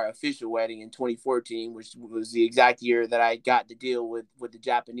had our official wedding in 2014, which was the exact year that I got the deal with the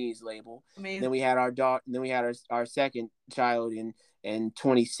Japanese label. Then Amazing. we had our daughter. Then we had our second child in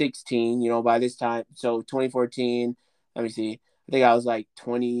 2016. By this time, so 2014. Let me see. I think I was like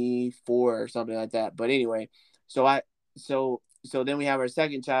 24 or something like that. But anyway, so I so then we have our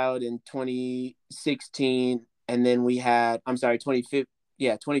second child in 2016, and then we had, I'm sorry, 2015.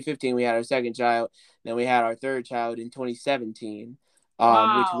 Yeah, 2015 we had our second child. Then we had our third child in 2017, Wow.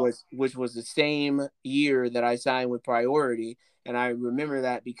 which was the same year that I signed with Priority, and I remember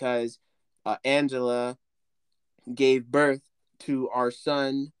that because Angela gave birth to our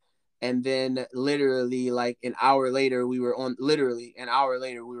son And then literally like an hour later, we were on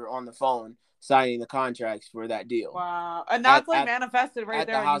the phone signing the contracts for that deal Wow. And at that's like manifested right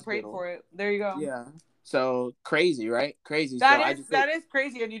the there, and you prayed hospital. for it. There you go. Yeah. So crazy, right? Crazy. So I just think, That is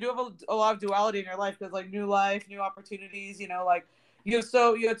crazy, and you do have a lot of duality in your life because like new life, new opportunities. You know, like you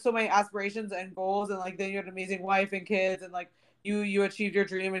had so many aspirations and goals, and like then you had an amazing wife and kids, and like you achieved your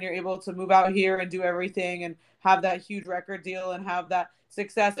dream, and you're able to move out here and do everything, and have that huge record deal, and have that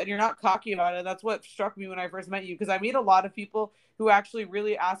success, and you're not cocky about it. That's what struck me when I first met you, because I meet a lot of people who actually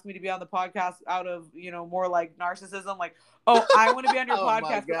really ask me to be on the podcast out of more like narcissism, like, oh, I want to be on your oh my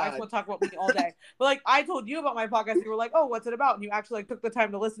podcast because I just God. want to talk about me all day. But like I told you about my podcast, and you were like, "Oh, what's it about?" And you actually like took the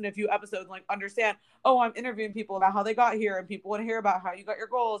time to listen to a few episodes and like understand. Oh, I'm interviewing people about how they got here, and people want to hear about how you got your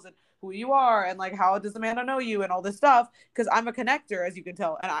goals and who you are, and like how does Amanda know you and all this stuff. Because I'm a connector, as you can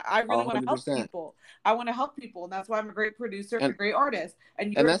tell, and I really want to help 100%. people. I want to help people, and that's why I'm a great producer and And a great artist.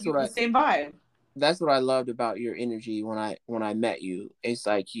 And and you have the same vibe. that's what I loved about your energy when I met you. It's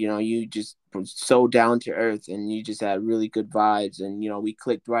like, you just were so down to earth, and you just had really good vibes, and we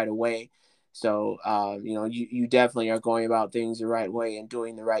clicked right away. So you definitely are going about things the right way and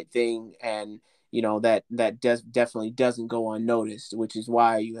doing the right thing, and definitely doesn't go unnoticed, which is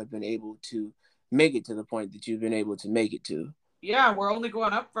why you have been able to make it to the point that you've been able to make it to. Yeah, we're only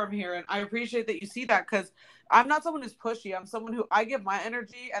going up from here. And I appreciate that you see that, because I'm not someone who's pushy. I'm someone who I give my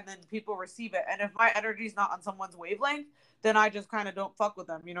energy and then people receive it. And if my energy is not on someone's wavelength, then I just kind of don't fuck with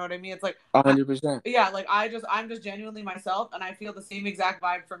them. You know what I mean? It's like, 100%. yeah, like I'm just genuinely myself, and I feel the same exact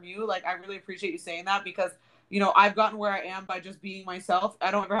vibe from you. Like I really appreciate you saying that, because I've gotten where I am by just being myself. I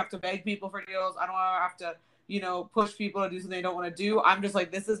don't ever have to beg people for deals. I don't ever have to push people to do something they don't want to do. I'm just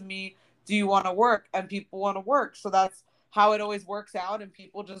like, this is me. Do you want to work? And people want to work, so that's how it always works out, and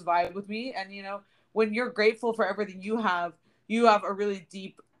people just vibe with me. And when you're grateful for everything you have a really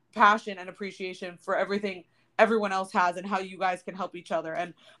deep passion and appreciation for everything everyone else has, and how you guys can help each other.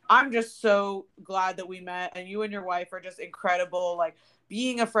 And I'm just so glad that we met, and you and your wife are just incredible. Like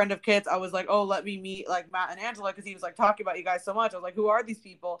being a friend of Kit's, I was like, oh, let me meet like Matt and Angela, because he was like talking about you guys so much. I was like, who are these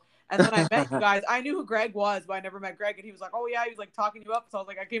people? And then I met you guys. I knew who Greg was, but I never met Greg. And he was like, oh yeah, he was like talking you up. So I was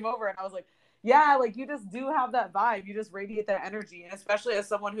like, I came over, and I was like, yeah, like you just do have that vibe. You just radiate that energy. And especially as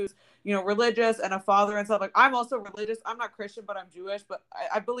someone who's, religious and a father and stuff, like I'm also religious. I'm not Christian, but I'm Jewish, but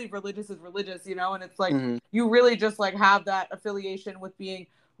I believe religious is religious, and it's like, Hmm. you really just like have that affiliation with being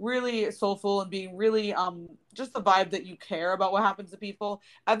really soulful and being really just the vibe that you care about what happens to people.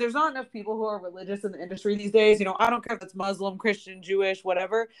 And there's not enough people who are religious in the industry these days. I don't care if it's Muslim, Christian, Jewish,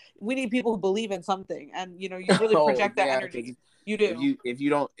 whatever. We need people who believe in something, and you really Oh project that yeah, because energy. You do. if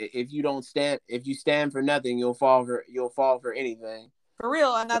you stand for nothing, you'll fall for anything. For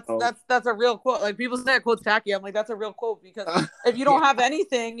real. And So that's a real quote. Like people say that quote's tacky. I'm like, that's a real quote, because if you don't have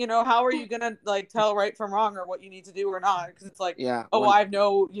anything, how are you gonna like tell right from wrong, or what you need to do or not? Because it's like, yeah, oh, I have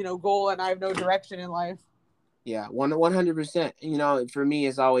no goal, and I have no direction in life. 100%. For me,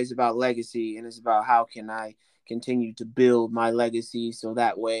 it's always about legacy, and it's about how can I continue to build my legacy, so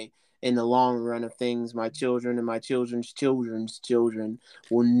that way, in the long run of things, my children and my children's children's children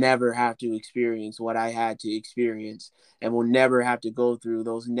will never have to experience what I had to experience, and will never have to go through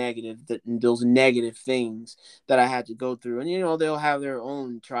those negative things that I had to go through. And they'll have their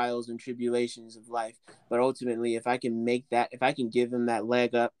own trials and tribulations of life, but ultimately, if I can give them that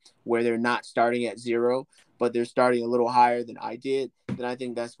leg up where they're not starting at zero, but they're starting a little higher than I did, then I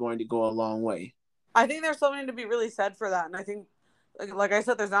think that's going to go a long way. I think there's something to be really said for that. And I think, like I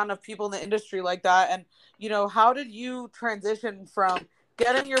said, there's not enough people in the industry like that. And, how did you transition from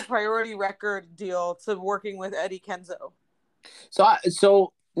getting your priority record deal to working with Eddie Kenzo? So I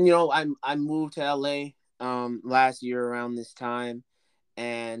moved to LA last year around this time,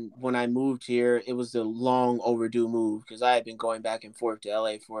 and when I moved here, it was a long overdue move because I had been going back and forth to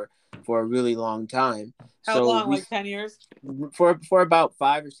LA for a really long time. How So long? we Like 10 years? for about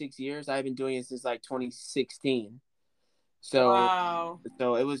 5 or 6 years, I've been doing it since like 2016. So Wow.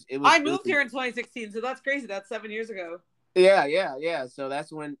 so it I was moved here in 2016, so that's crazy. That's 7 years ago. yeah. So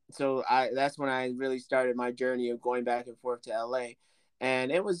that's when I really started my journey of going back and forth to LA.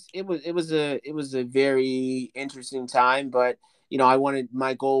 And it was a very interesting time, but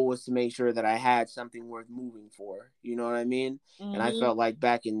my goal was to make sure that I had something worth moving for. You know what I mean? And I Hmm. felt like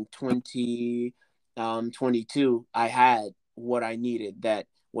back in 2022, I had what I needed that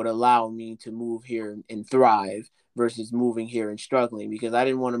would allow me to move here and thrive versus moving here and struggling, because I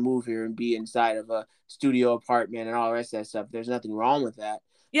didn't want to move here and be inside of a studio apartment and all the rest of that stuff. There's nothing wrong with that.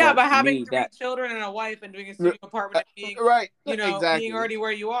 Yeah, But but for having me, three that, children and a wife and doing a studio apartment and being, right, being exactly. already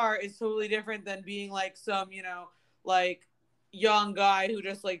where you are is totally different than being like some, like young guy who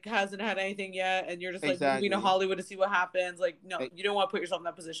just like hasn't had anything yet, and you're just like moving to Exactly. Hollywood to see what happens. Like, no, you don't want to put yourself in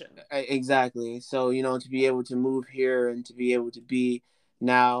that position. Exactly. So, to be able to move here and to be able to be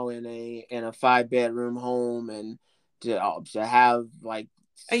now in a 5 bedroom home, and to have like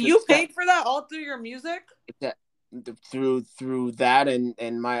And you success, paid for that all through your music? that through that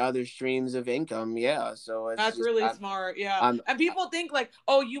and my other streams of income. Yeah. So it's That's just really smart. Yeah. I'm And people think like,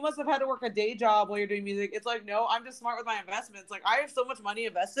 oh, you must have had to work a day job while you're doing music. It's like, no, I'm just smart with my investments. Like, I have so much money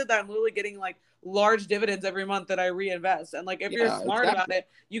invested that I'm literally getting like large dividends every month that I reinvest. And like, if you're yeah, smart about exactly. it,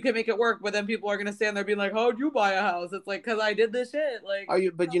 you can make it work. But then people are going to stand there being like, how'd you buy a house? It's like, because I did this shit. Like, Are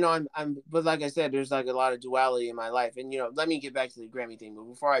you? But but like I said, there's like a lot of duality in my life, and let me get back to the Grammy thing. But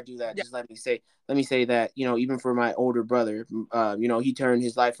before I do that, yeah, just let me say that even for my older brother, he turned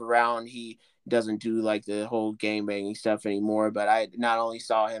his life around. He doesn't do like the whole game banging stuff anymore. But I not only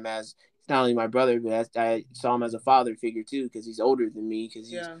saw him as not only my brother, but I saw him as a father figure too, because he's older than me, because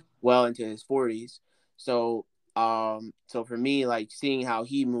he's yeah, well into his 40s. So so for me, like seeing how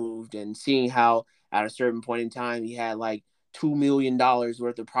he moved and seeing how at a certain point in time he had like $2 million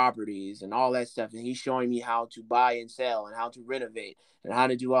worth of properties and all that stuff, and he's showing me how to buy and sell and how to renovate and how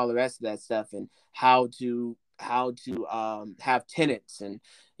to do all the rest of that stuff, and how to have tenants, and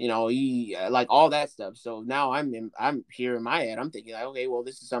he like all that stuff. So now I'm here in my head, I'm thinking like, okay, well,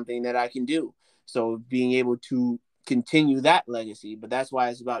 this is something that I can do. So being able to continue that legacy, but that's why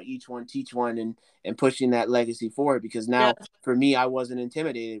it's about each one teach one, and pushing that legacy forward, because yeah. now for me, I wasn't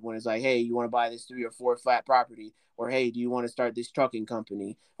intimidated when it's like, hey, you want to buy this 3 or 4 flat property, or hey, do you want to start this trucking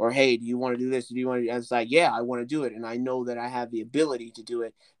company, or hey, do you want to do this, do you want to, and it's like, yeah, I want to do it, and I know that I have the ability to do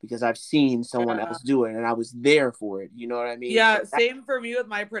it because I've seen someone Yeah. else do it and I was there for it, you know what I mean? So Yeah, same for me with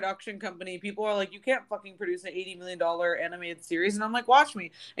my production company. People are like, you can't fucking produce an $80 million animated series. And I'm like, watch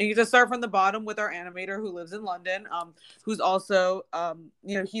me. And you just start from the bottom with our animator who lives in London, who's also,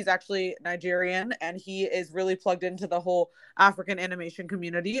 he's actually Nigerian and he is really plugged into the whole African animation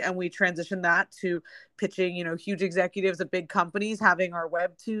community. And we transitioned that to pitching, huge executives at big companies, having our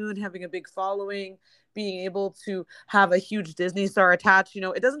webtoon, having a big following, being able to have a huge Disney star attached.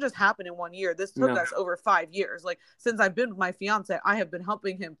 It doesn't just happen in one year. This took no, us over 5 years. Like, since I've been with my fiance, I have been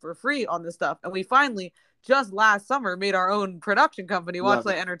helping him for free on this stuff. And we finally just last summer made our own production company, love it,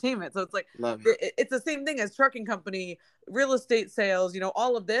 Watchlight Entertainment. So it's like love it. it's the same thing as trucking company, real estate sales,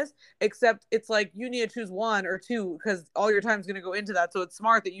 all of this, except it's like you need to choose one or two because all your time is going to go into that. So it's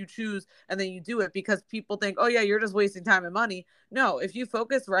smart that you choose and then you do it, because people think, oh yeah, you're just wasting time and money. No, if you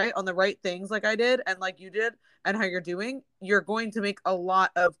focus right on the right things like I did and like you did and how you're doing, you're going to make a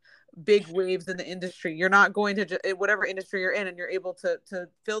lot of big waves in the industry. You're not going to whatever industry you're in, and you're able to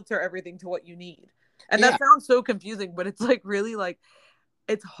filter everything to what you need. And that Yeah, sounds so confusing, but it's like really like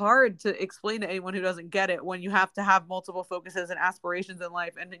it's hard to explain to anyone who doesn't get it when you have to have multiple focuses and aspirations in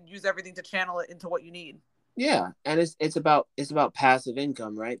life and then use everything to channel it into what you need. yeah, and it's about passive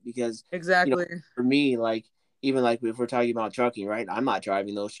income, right? Because Exactly. for me, like even like if we're talking about trucking, right? I'm not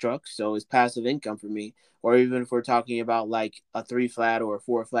driving those trucks, so it's passive income for me. Or even if we're talking about like a 3 flat or a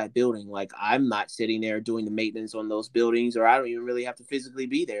 4 flat building, like I'm not sitting there doing the maintenance on those buildings, or I don't even really have to physically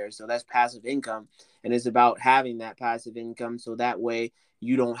be there. So that's passive income, and it's about having that passive income so that way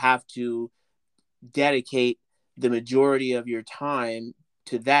you don't have to dedicate the majority of your time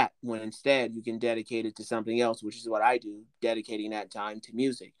to that, when instead you can dedicate it to something else, which is what I do, dedicating that time to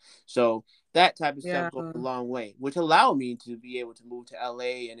music. So that type of Yeah. stuff goes a long way, which allowed me to be able to move to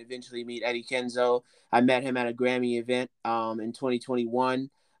LA and eventually meet Eddie Kenzo. I met him at a Grammy event in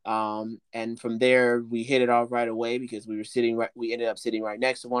 2021. And from there we hit it off right away because we ended up sitting right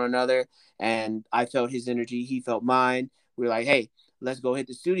next to one another, and I felt his energy, he felt mine. We were like, hey, let's go hit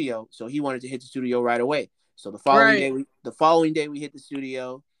the studio. So he wanted to hit the studio right away. So Right. the following day we hit the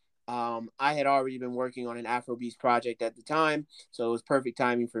studio. I had already been working on an Afrobeats project at the time, so it was perfect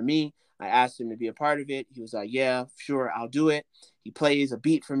timing for me. I asked him to be a part of it. He was like, "Yeah, sure, I'll do it." He plays a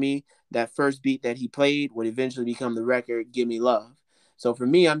beat for me. That first beat that he played would eventually become the record "Gimme Love." So for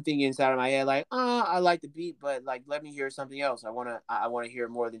me, I'm thinking inside of my head like, I like the beat, but like, let me hear something else. I wanna hear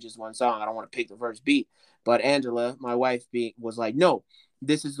more than just one song. I don't want to pick the first beat. But Angela, my wife, was like, no,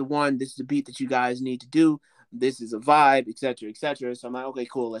 this is the one. This is the beat that you guys need to do. This is a vibe, etc., etc. So I'm like, okay,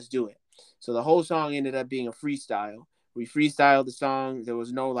 cool, let's do it. So the whole song ended up being a freestyle. We freestyled the song. There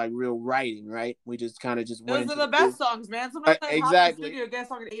was no like real writing, right? We just kind of just went Those are into the the booth. best songs, man. Sometimes half the Exactly. studio gets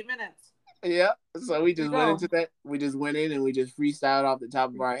song in 8 minutes. Yeah. So we There you just went go. into that. We just went in and we just freestyled off the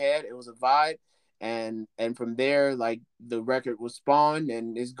top of our head. It was a vibe. And from there, like the record was spawned,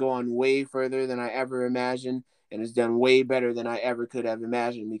 and it's gone way further than I ever imagined. and it's done way better than I ever could have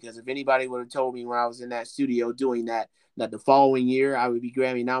imagined. Because if anybody would have told me when I was in that studio doing that, that the following year I would be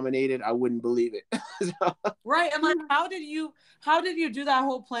Grammy nominated, I wouldn't believe it. So, Right. And like how did you do that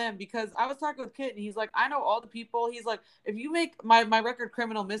whole plan? Because I was talking with Kit and he's like, I know all the people. He's like, if you make my record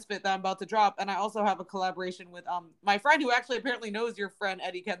Criminal Misfit that I'm about to drop, and I also have a collaboration with my friend who actually apparently knows your friend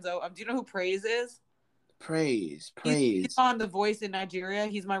Eddie Kenzo. Do you know who Praise is? praise, He's praise. on The Voice in Nigeria.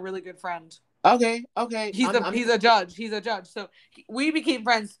 He's my really good friend. Okay, okay. I'm He's a judge. He's a judge. So we became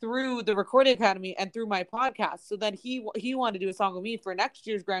friends through the Recording Academy and through my podcast. So then he wanted to do a song with me for next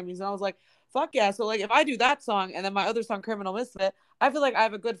year's Grammys, and I was like, fuck yeah. So like if I do that song and then my other song Criminal Misfit, I feel like I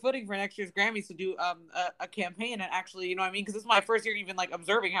have a good footing for next year's Grammys to do a campaign and actually, you know what I mean? Because this is my first year even like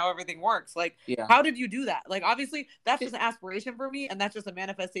observing how everything works. Like, yeah. how did you do that? Like obviously that's just an aspiration for me and that's just a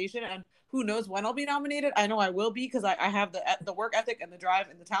manifestation, and who knows when I'll be nominated. I know I will be because I have the work ethic and the drive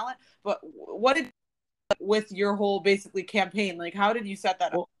and the talent. But what did with your whole basically campaign? Like, how did you set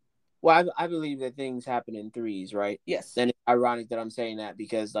that up? Well, well, I believe that things happen in threes, right? Yes. Then it's ironic that I'm saying that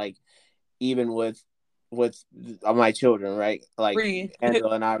because, like, even with my children, right? Like Free.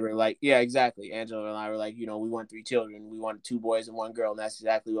 Angela and I were like, yeah, exactly. Angela and I were like, we want 3 children. We want 2 boys and 1 girl, and that's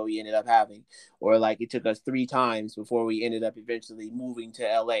exactly what we ended up having. Or like it took us 3 times before we ended up eventually moving to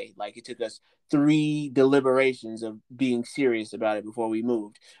LA. Like it took us 3 deliberations of being serious about it before we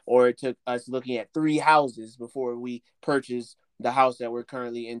moved. Or it took us looking at 3 houses before we purchased the house that we're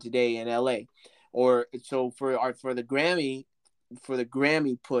currently in today in LA. Or so for the Grammy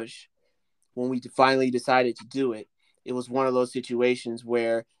push, when we finally decided to do it, it was one of those situations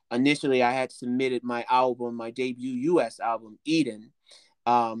where initially I had submitted my album, my debut US album, Eden,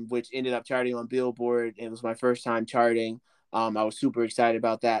 which ended up charting on Billboard. It was my first time charting. I was super excited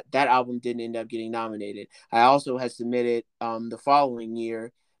about that. That album didn't end up getting nominated. I also had submitted the following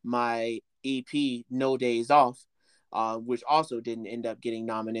year my EP, No Days Off, which also didn't end up getting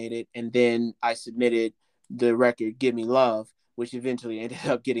nominated. And then I submitted the record, Gimme Love, which eventually ended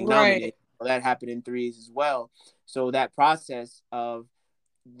up getting Right. nominated. Well, that happened in threes as well. So that process of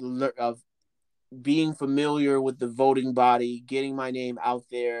being familiar with the voting body, getting my name out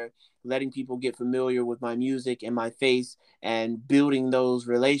there, letting people get familiar with my music and my face, and building those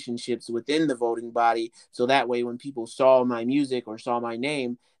relationships within the voting body. So that way, when people saw my music or saw my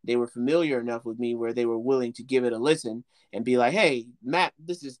name, they were familiar enough with me where they were willing to give it a listen and be like, hey, Matt,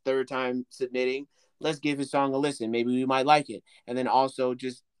 this is third time submitting. Let's give his song a listen. Maybe we might like it. And then also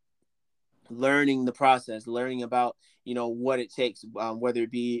just learning the process, learning about what it takes, whether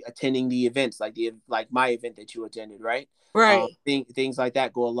it be attending the events like my event that you attended, right? Right. Things like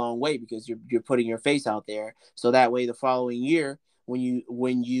that go a long way because you're putting your face out there. So that way, the following year,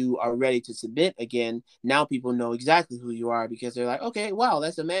 when you are ready to submit again, now people know exactly who you are because they're like, okay, wow,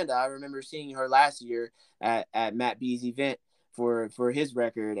 that's Amanda. I remember seeing her last year at Matt B's event for his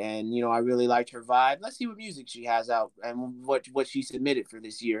record, and I really liked her vibe. Let's see what music she has out and what she submitted for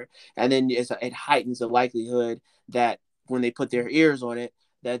this year, and then it heightens the likelihood that when they put their ears on it,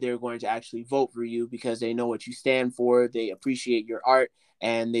 that they're going to actually vote for you because they know what you stand for, they appreciate your art,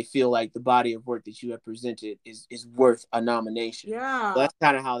 and they feel like the body of work that you have presented is worth a nomination. So Yeah. that's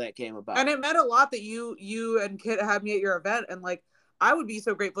kind of how that came about. And it meant a lot that you and Kit had me at your event, and like I would be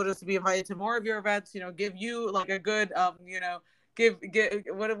so grateful just to be invited to more of your events, give you like a good give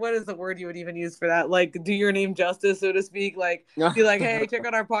what is the word you would even use for that, like do your name justice, so to speak, like be like, hey, check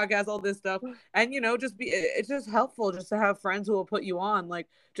out our podcast, all this stuff. And just be, it's just helpful just to have friends who will put you on. Like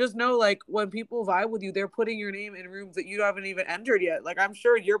just know, like when people vibe with you, they're putting your name in rooms that you haven't even entered yet. Like I'm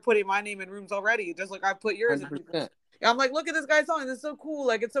sure you're putting my name in rooms already, just like I put yours in rooms. 100%. I'm like, look at this guy's song. This is so cool.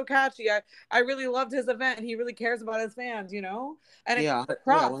 Like, it's so catchy. I really loved his event, and he really cares about his fans. And it's Yeah, yeah,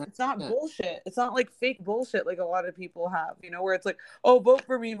 props. It's not 100%. bullshit. It's not like fake bullshit like a lot of people have, where it's like, oh, vote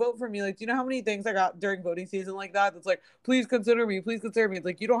for me, vote for me. Like, do you know how many things I got during voting season like that? That's like, please consider me, please consider me. It's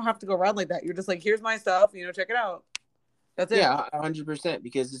like, you don't have to go around like that. You're just like, here's my stuff, check it out. That's it. Yeah, 100%,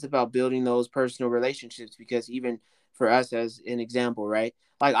 because it's about building those personal relationships. Because even for us, as an example, right?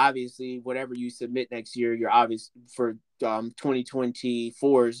 Like obviously, whatever you submit next year, you're obvious for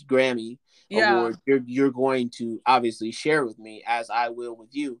 2024's Grammy Yeah. award. You're going to obviously share with me, as I will with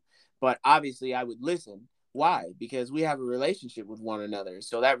you. But obviously, I would listen. Why? Because we have a relationship with one another,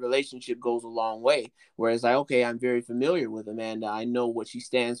 so that relationship goes a long way. Whereas, like, okay, I'm very familiar with Amanda. I know what she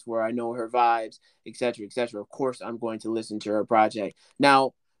stands for. I know her vibes, etc., etc. Of course, I'm going to listen to her project.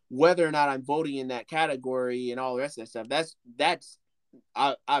 Now, whether or not I'm voting in that category and all the rest of that stuff, that's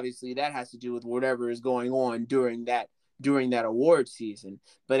obviously that has to do with whatever is going on during that award season.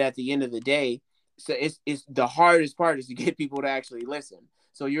 But at the end of the day, so it's the hardest part is to get people to actually listen.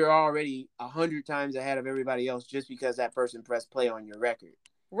 So you're already 100 times ahead of everybody else just because that person pressed play on your record.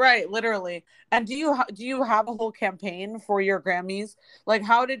 Right, literally. And do you have a whole campaign for your Grammys? Like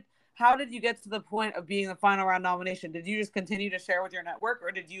how did you get to the point of being the final round nomination? Did you just continue to share with your network,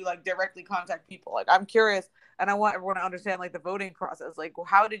 or did you like directly contact people? Like I'm curious, and I want everyone to understand like the voting process. Like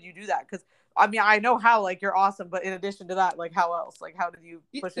how did you do that? Cuz I mean, I know how, like you're awesome, but in addition to that, like how else? Like how did you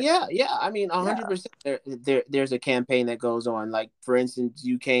push it? Yeah. I mean, Yeah. 100%. There's a campaign that goes on. Like, for instance, that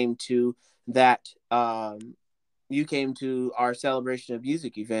you came to our celebration of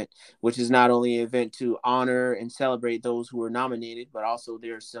music event, which is not only an event to honor and celebrate those who were nominated, but also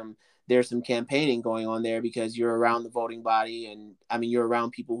there's some campaigning going on there because you're around the voting body, and I mean you're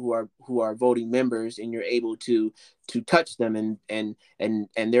around people who are voting members, and you're able to touch them, and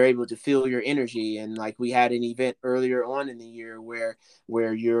they're able to feel your energy. And like we had an event earlier on in the year where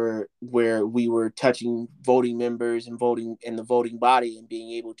we were touching voting members and voting in the voting body and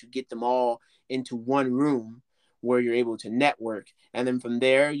being able to get them all into one room where you're able to network. And then from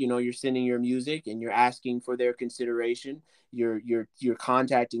there, you're sending your music and you're asking for their consideration. You're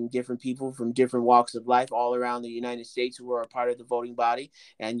contacting different people from different walks of life all around the United States who are a part of the voting body,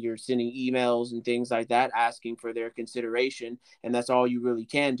 and you're sending emails and things like that asking for their consideration. And that's all you really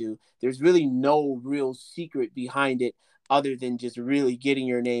can do. There's really no real secret behind it other than just really getting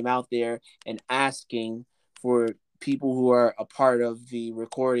your name out there and asking for people who are a part of the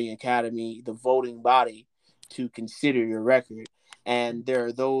Recording Academy, the voting body, to consider your record. And there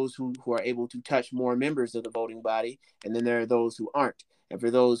are those who are able to touch more members of the voting body, and then there are those who aren't. And for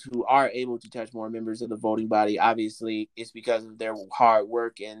those who are able to touch more members of the voting body, obviously it's because of their hard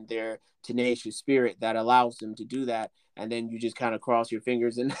work and their tenacious spirit that allows them to do that. And then you just kind of cross your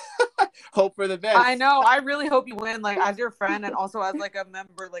fingers and hope for the I best. know. I really hope you win, like as your friend and also as like a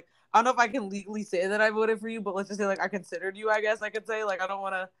member. Like I don't know if I can legally say that I voted for you, but let's just say like I considered you. I guess I could say like I don't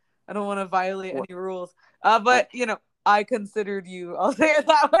want to violate Well, any rules. I, But I considered you. I'll say it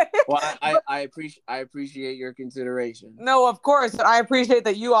that way. well, I, But I appreciate your consideration. no, of course, I appreciate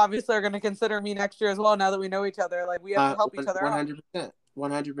that you obviously are going to consider me next year as well. Now that we know each other, like we have to help each other One out. 100%, one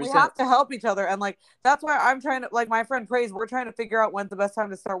hundred We percent. have to help each other, and like that's why I'm trying to, like my friend Praise, we're trying to figure out when's the best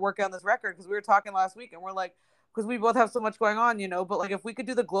time to start working on this record, because we were talking last week and we're like, because we both have so much going on, but like if we could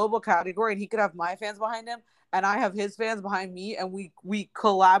do the global category and he could have my fans behind him and I have his fans behind me, and we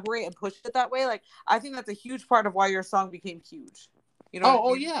collaborate and push it that way, like I think that's a huge part of why your song became huge. You know what I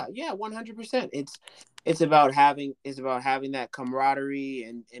Oh mean? yeah, 100%. It's about having that camaraderie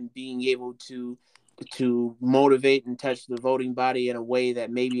and being able to motivate and touch the voting body in a way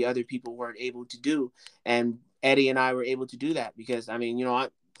that maybe other people weren't able to do. And Eddie and I were able to do that because I mean,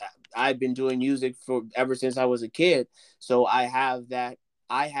 I've been doing music for ever since I was a kid, so I had that,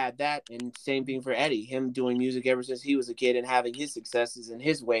 and same thing for Eddie, him doing music ever since he was a kid and having his successes in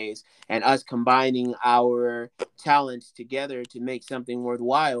his ways, and us combining our talents together to make something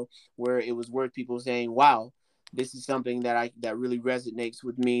worthwhile, where it was worth people saying, "Wow, this is something that really resonates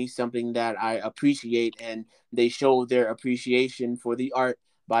with me, something that I appreciate," and they show their appreciation for the art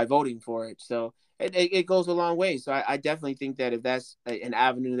by voting for it. So it goes a long way. So I definitely think that if that's an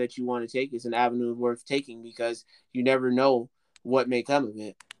avenue that you want to take, it's an avenue worth taking because you never know what may come of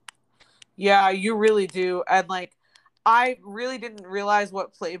it. Yeah, you really do. And like I really didn't realize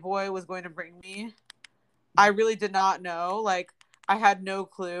what Playboy was going to bring me. I really did not know. Like I had no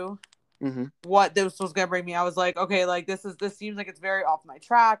clue Mm-hmm. what this was gonna bring me. I was like, okay, like this seems like it's very off my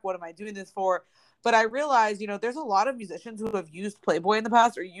track. What am I doing this for? But I realized, there's a lot of musicians who have used Playboy in the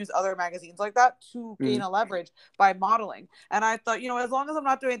past or used other magazines like that to Mm-hmm. gain a leverage by modeling. And I thought, as long as I'm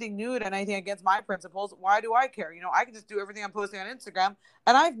not doing anything nude and anything against my principles, why do I care? I can just do everything I'm posting on Instagram,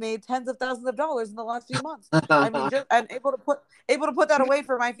 and I've made tens of thousands of dollars in the last few months. I mean, just and able to put that away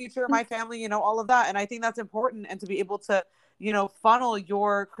for my future, my family, all of that. And I think that's important, and to be able to funnel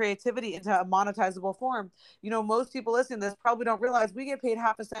your creativity into a monetizable form. Most people listening to this probably don't realize we get paid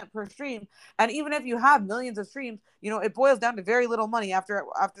half a cent per stream. And even if you have millions of streams, it boils down to very little money after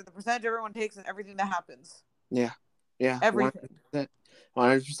the percentage everyone takes and everything that happens. Yeah, yeah, Everything. 100%,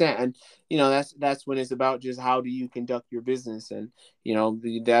 100%. And that's when it's about just how do you conduct your business, and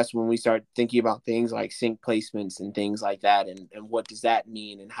that's when we start thinking about things like sync placements and things like that, and what does that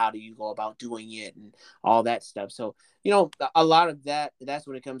mean, and how do you go about doing it, and all that stuff. So a lot of that's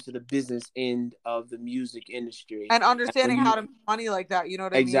when it comes to the business end of the music industry. And And when understanding you how to make money like that, you know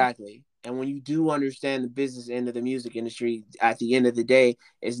what I mean? exactly. And when you do understand the business end of the music industry, at the end of the day,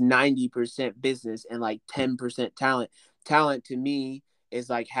 is 90% business and like 10% talent. Talent to me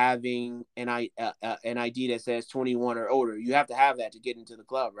is like having an ID that says 21 or older. You have to have that to get into the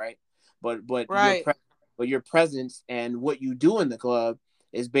club, right? But Right. your presence and what you do in the club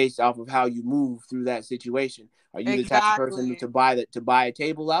is based off of how you move through that situation. Are you the type of person Exactly. to buy a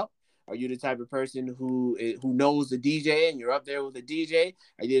table out? Are you the type of person who knows the DJ and you're up there with the DJ?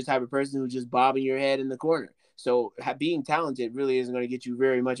 Are you the type of person who's just bobbing your head in the corner? So being talented really isn't going to get you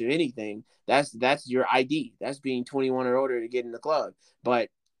very much of anything. That's your ID. That's being 21 or older to get in the club. But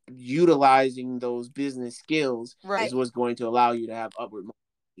utilizing those business skills Right. is what's going to allow you to have upward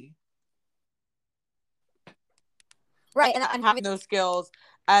mobility. Right. And having those skills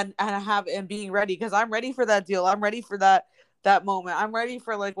and being ready, because I'm ready for that deal. I'm ready for that moment. I'm ready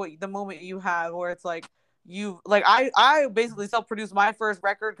for like what the moment you have where it's like you like I basically self-produced my first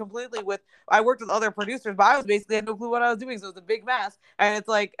record completely with I worked with other producers, but I was basically had no clue what I was doing, so it was a big mess. And it's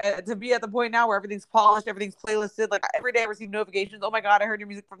like to be at the point now where everything's polished, everything's playlisted, like every day I receive notifications, oh my god, I heard your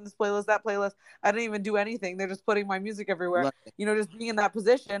music from this playlist, that playlist. I didn't even do anything, they're just putting my music everywhere. Love it. Just being in that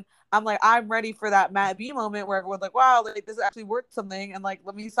position, I'm like, I'm ready for that Matt B moment where everyone's like, wow, like this is actually worth something, and like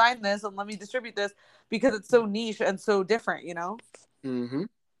let me sign this and let me distribute this because it's so niche and so different. 100%.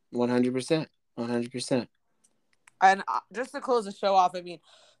 100%. And just to close the show off, I mean,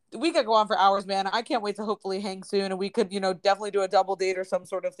 we could go on for hours, man. I can't wait to hopefully hang soon, and we could, definitely do a double date or some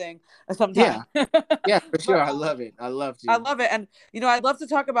sort of thing sometime. Yeah. Yeah, for sure. But I love it. I love I to. love it, and I'd love to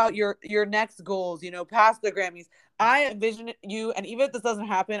talk about your next goals. Past the Grammys, I envision you, and even if this doesn't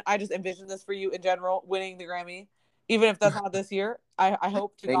happen, I just envision this for you in general, winning the Grammy, even if that's not this year. I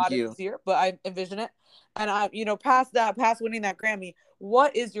hope to Thank God it's you. this year, but I envision it. And past that, past winning that Grammy,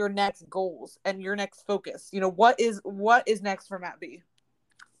 what is your next goals and your next focus? What is next for Matt B?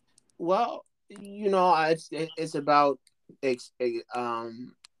 Well, it's about ex-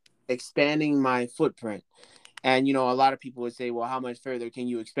 expanding my footprint. And a lot of people would say, "Well, how much further can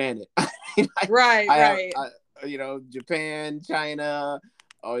you expand it?" I mean, Right, I have, right. Japan, China,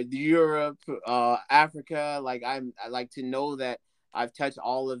 or Europe, Africa. Like I like to know that I've touched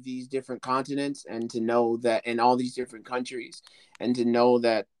all of these different continents, and to know that in all these different countries, and to know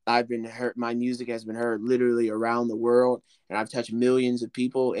that I've been heard. My music has been heard literally around the world, and I've touched millions of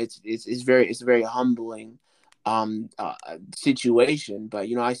people. It's a very humbling situation. But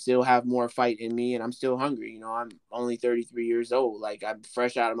I still have more fight in me, and I'm still hungry. I'm only 33 years old. Like, I'm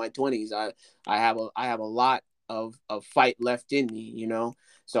fresh out of my 20s. I have a lot of fight left in me.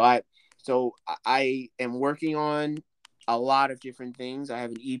 So I am working on a lot of different things. I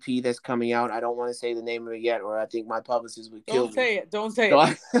have an EP that's coming out. I don't want to say the name of it yet, or I think my publicist would kill Don't me. say it. Don't say So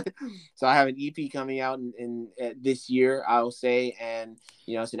it. I, so I have an EP coming out in this year, I will say, and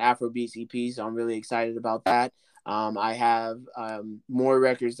it's an Afrobeats EP, so I'm really excited about that. I have more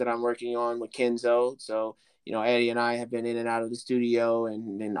records that I'm working on with Kenzo. So Eddie and I have been in and out of the studio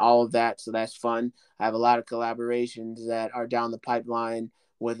and all of that, so that's fun. I have a lot of collaborations that are down the pipeline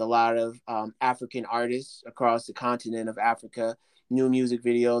with a lot of African artists across the continent of Africa. New music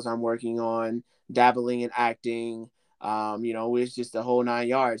videos I'm working on, dabbling in acting. It's just the whole 9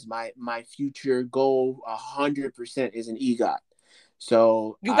 yards. My future goal 100% is an EGOT.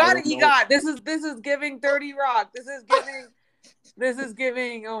 So You I got it. don't You know. got this is giving 30 Rock. This is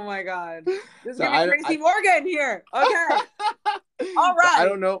giving. Oh my God. This is So giving Tracy Morgan here. Okay. All so I right.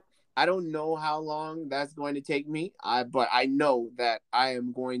 don't know. I don't know how long that's going to take me. But I know that I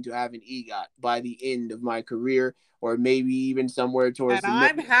am going to have an EGOT by the end of my career, or maybe even somewhere towards And the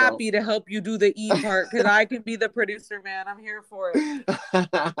I'm middle. So happy to help you do the E part because I can be the producer, man. I'm here for it.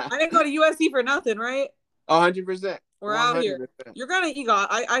 I didn't go to USC for nothing, right? 100%, We're out here. 100%. You're gonna EGOT.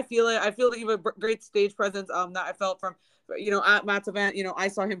 I feel it. I feel that you have a great stage presence. That I felt from, at Matt's event. I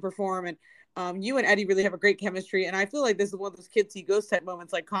saw him perform, and you and Eddie really have a great chemistry. And I feel like this is one of those kids see ghost type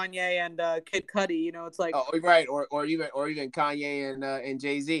moments, like Kanye and Kid Cudi. It's like, Oh, right, or even Kanye and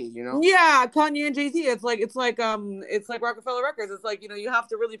Jay-Z. yeah, Kanye and Jay-Z. It's like Rockefeller Records. It's like, you have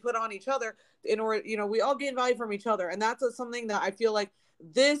to really put on each other in order, we all gain value from each other. And that's something that I feel like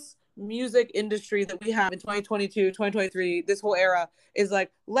this music industry that we have in 2022, 2023, this whole era is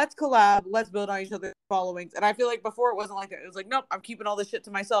like, let's collab, let's build on each other's followings. And I feel like before it wasn't like that. It was like, nope, I'm keeping all this shit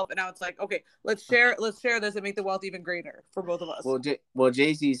to myself. And now it's like, okay, let's share this and make the wealth even greater for both of us. Well,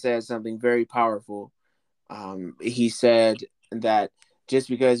 Jay-Z said something very powerful. He said that just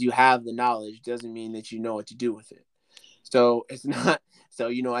because you have the knowledge doesn't mean that you know what to do with it. So it's not.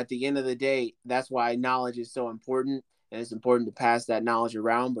 So at the end of the day, that's why knowledge is so important, and it's important to pass that knowledge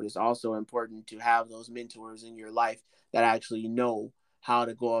around. But it's also important to have those mentors in your life that actually know how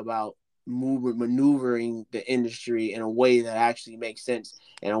to go about maneuvering the industry in a way that actually makes sense,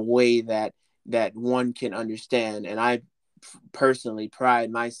 in a way that one can understand. And I personally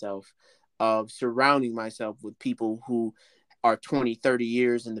pride myself of surrounding myself with people who are 20, 30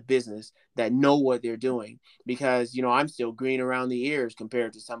 years in the business that know what they're doing, because, I'm still green around the ears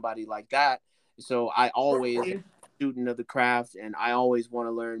compared to somebody like that. So I always am a student of the craft, and I always want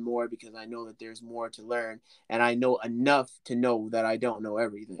to learn more because I know that there's more to learn, and I know enough to know that I don't know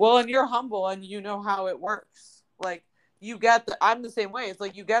everything. Well, and you're humble and you know how it works. Like, you get that. I'm the same way. It's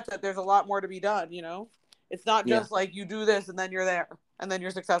like, you get that there's a lot more to be done, It's not Yeah. just like you do this and then you're there and then you're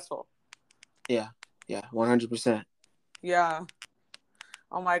successful. Yeah. Yeah. 100%. Yeah.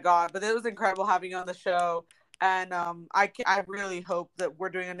 Oh my God. But it was incredible having you on the show. And I really hope that we're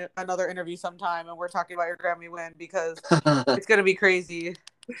doing another interview sometime and we're talking about your Grammy win, because it's going to be crazy.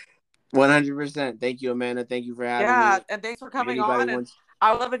 100%. Thank you, Amanda. Thank you for having Yeah. me. And thanks for If coming anybody on. And wants,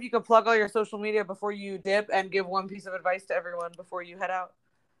 I would love if you could plug all your social media before you dip and give one piece of advice to everyone before you head out.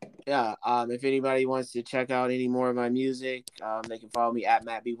 yeah, if anybody wants to check out any more of my music, they can follow me at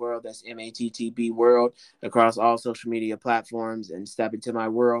Matt B World. That's MATTB World across all social media platforms, and step into my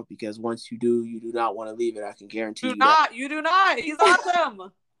world, because once you do, you do not want to leave it. I can guarantee you that. You do not. He's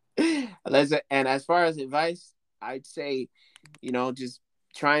awesome. And as far as advice, I'd say, just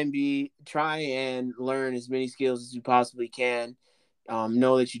try and learn as many skills as you possibly can.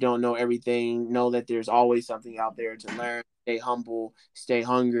 Know that you don't know everything. Know that there's always something out there to learn. Stay humble, stay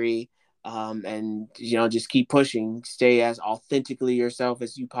hungry, and just keep pushing. Stay as authentically yourself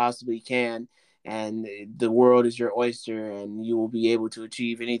as you possibly can, and the world is your oyster, and you will be able to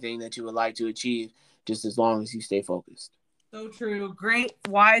achieve anything that you would like to achieve, just as long as you stay focused. So true. Great,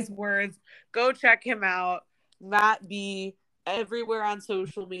 wise words. Go check him out. Matt B, everywhere on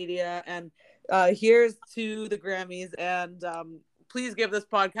social media. And here's to the Grammys. And please give this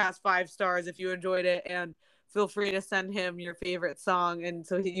podcast 5 stars if you enjoyed it. And feel free to send him your favorite song, and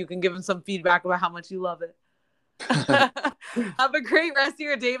so you can give him some feedback about how much you love it. Have a great rest of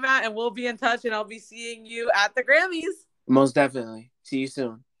your day, Matt. And we'll be in touch. And I'll be seeing you at the Grammys. Most definitely. See you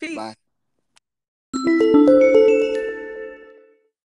soon. Peace. Bye.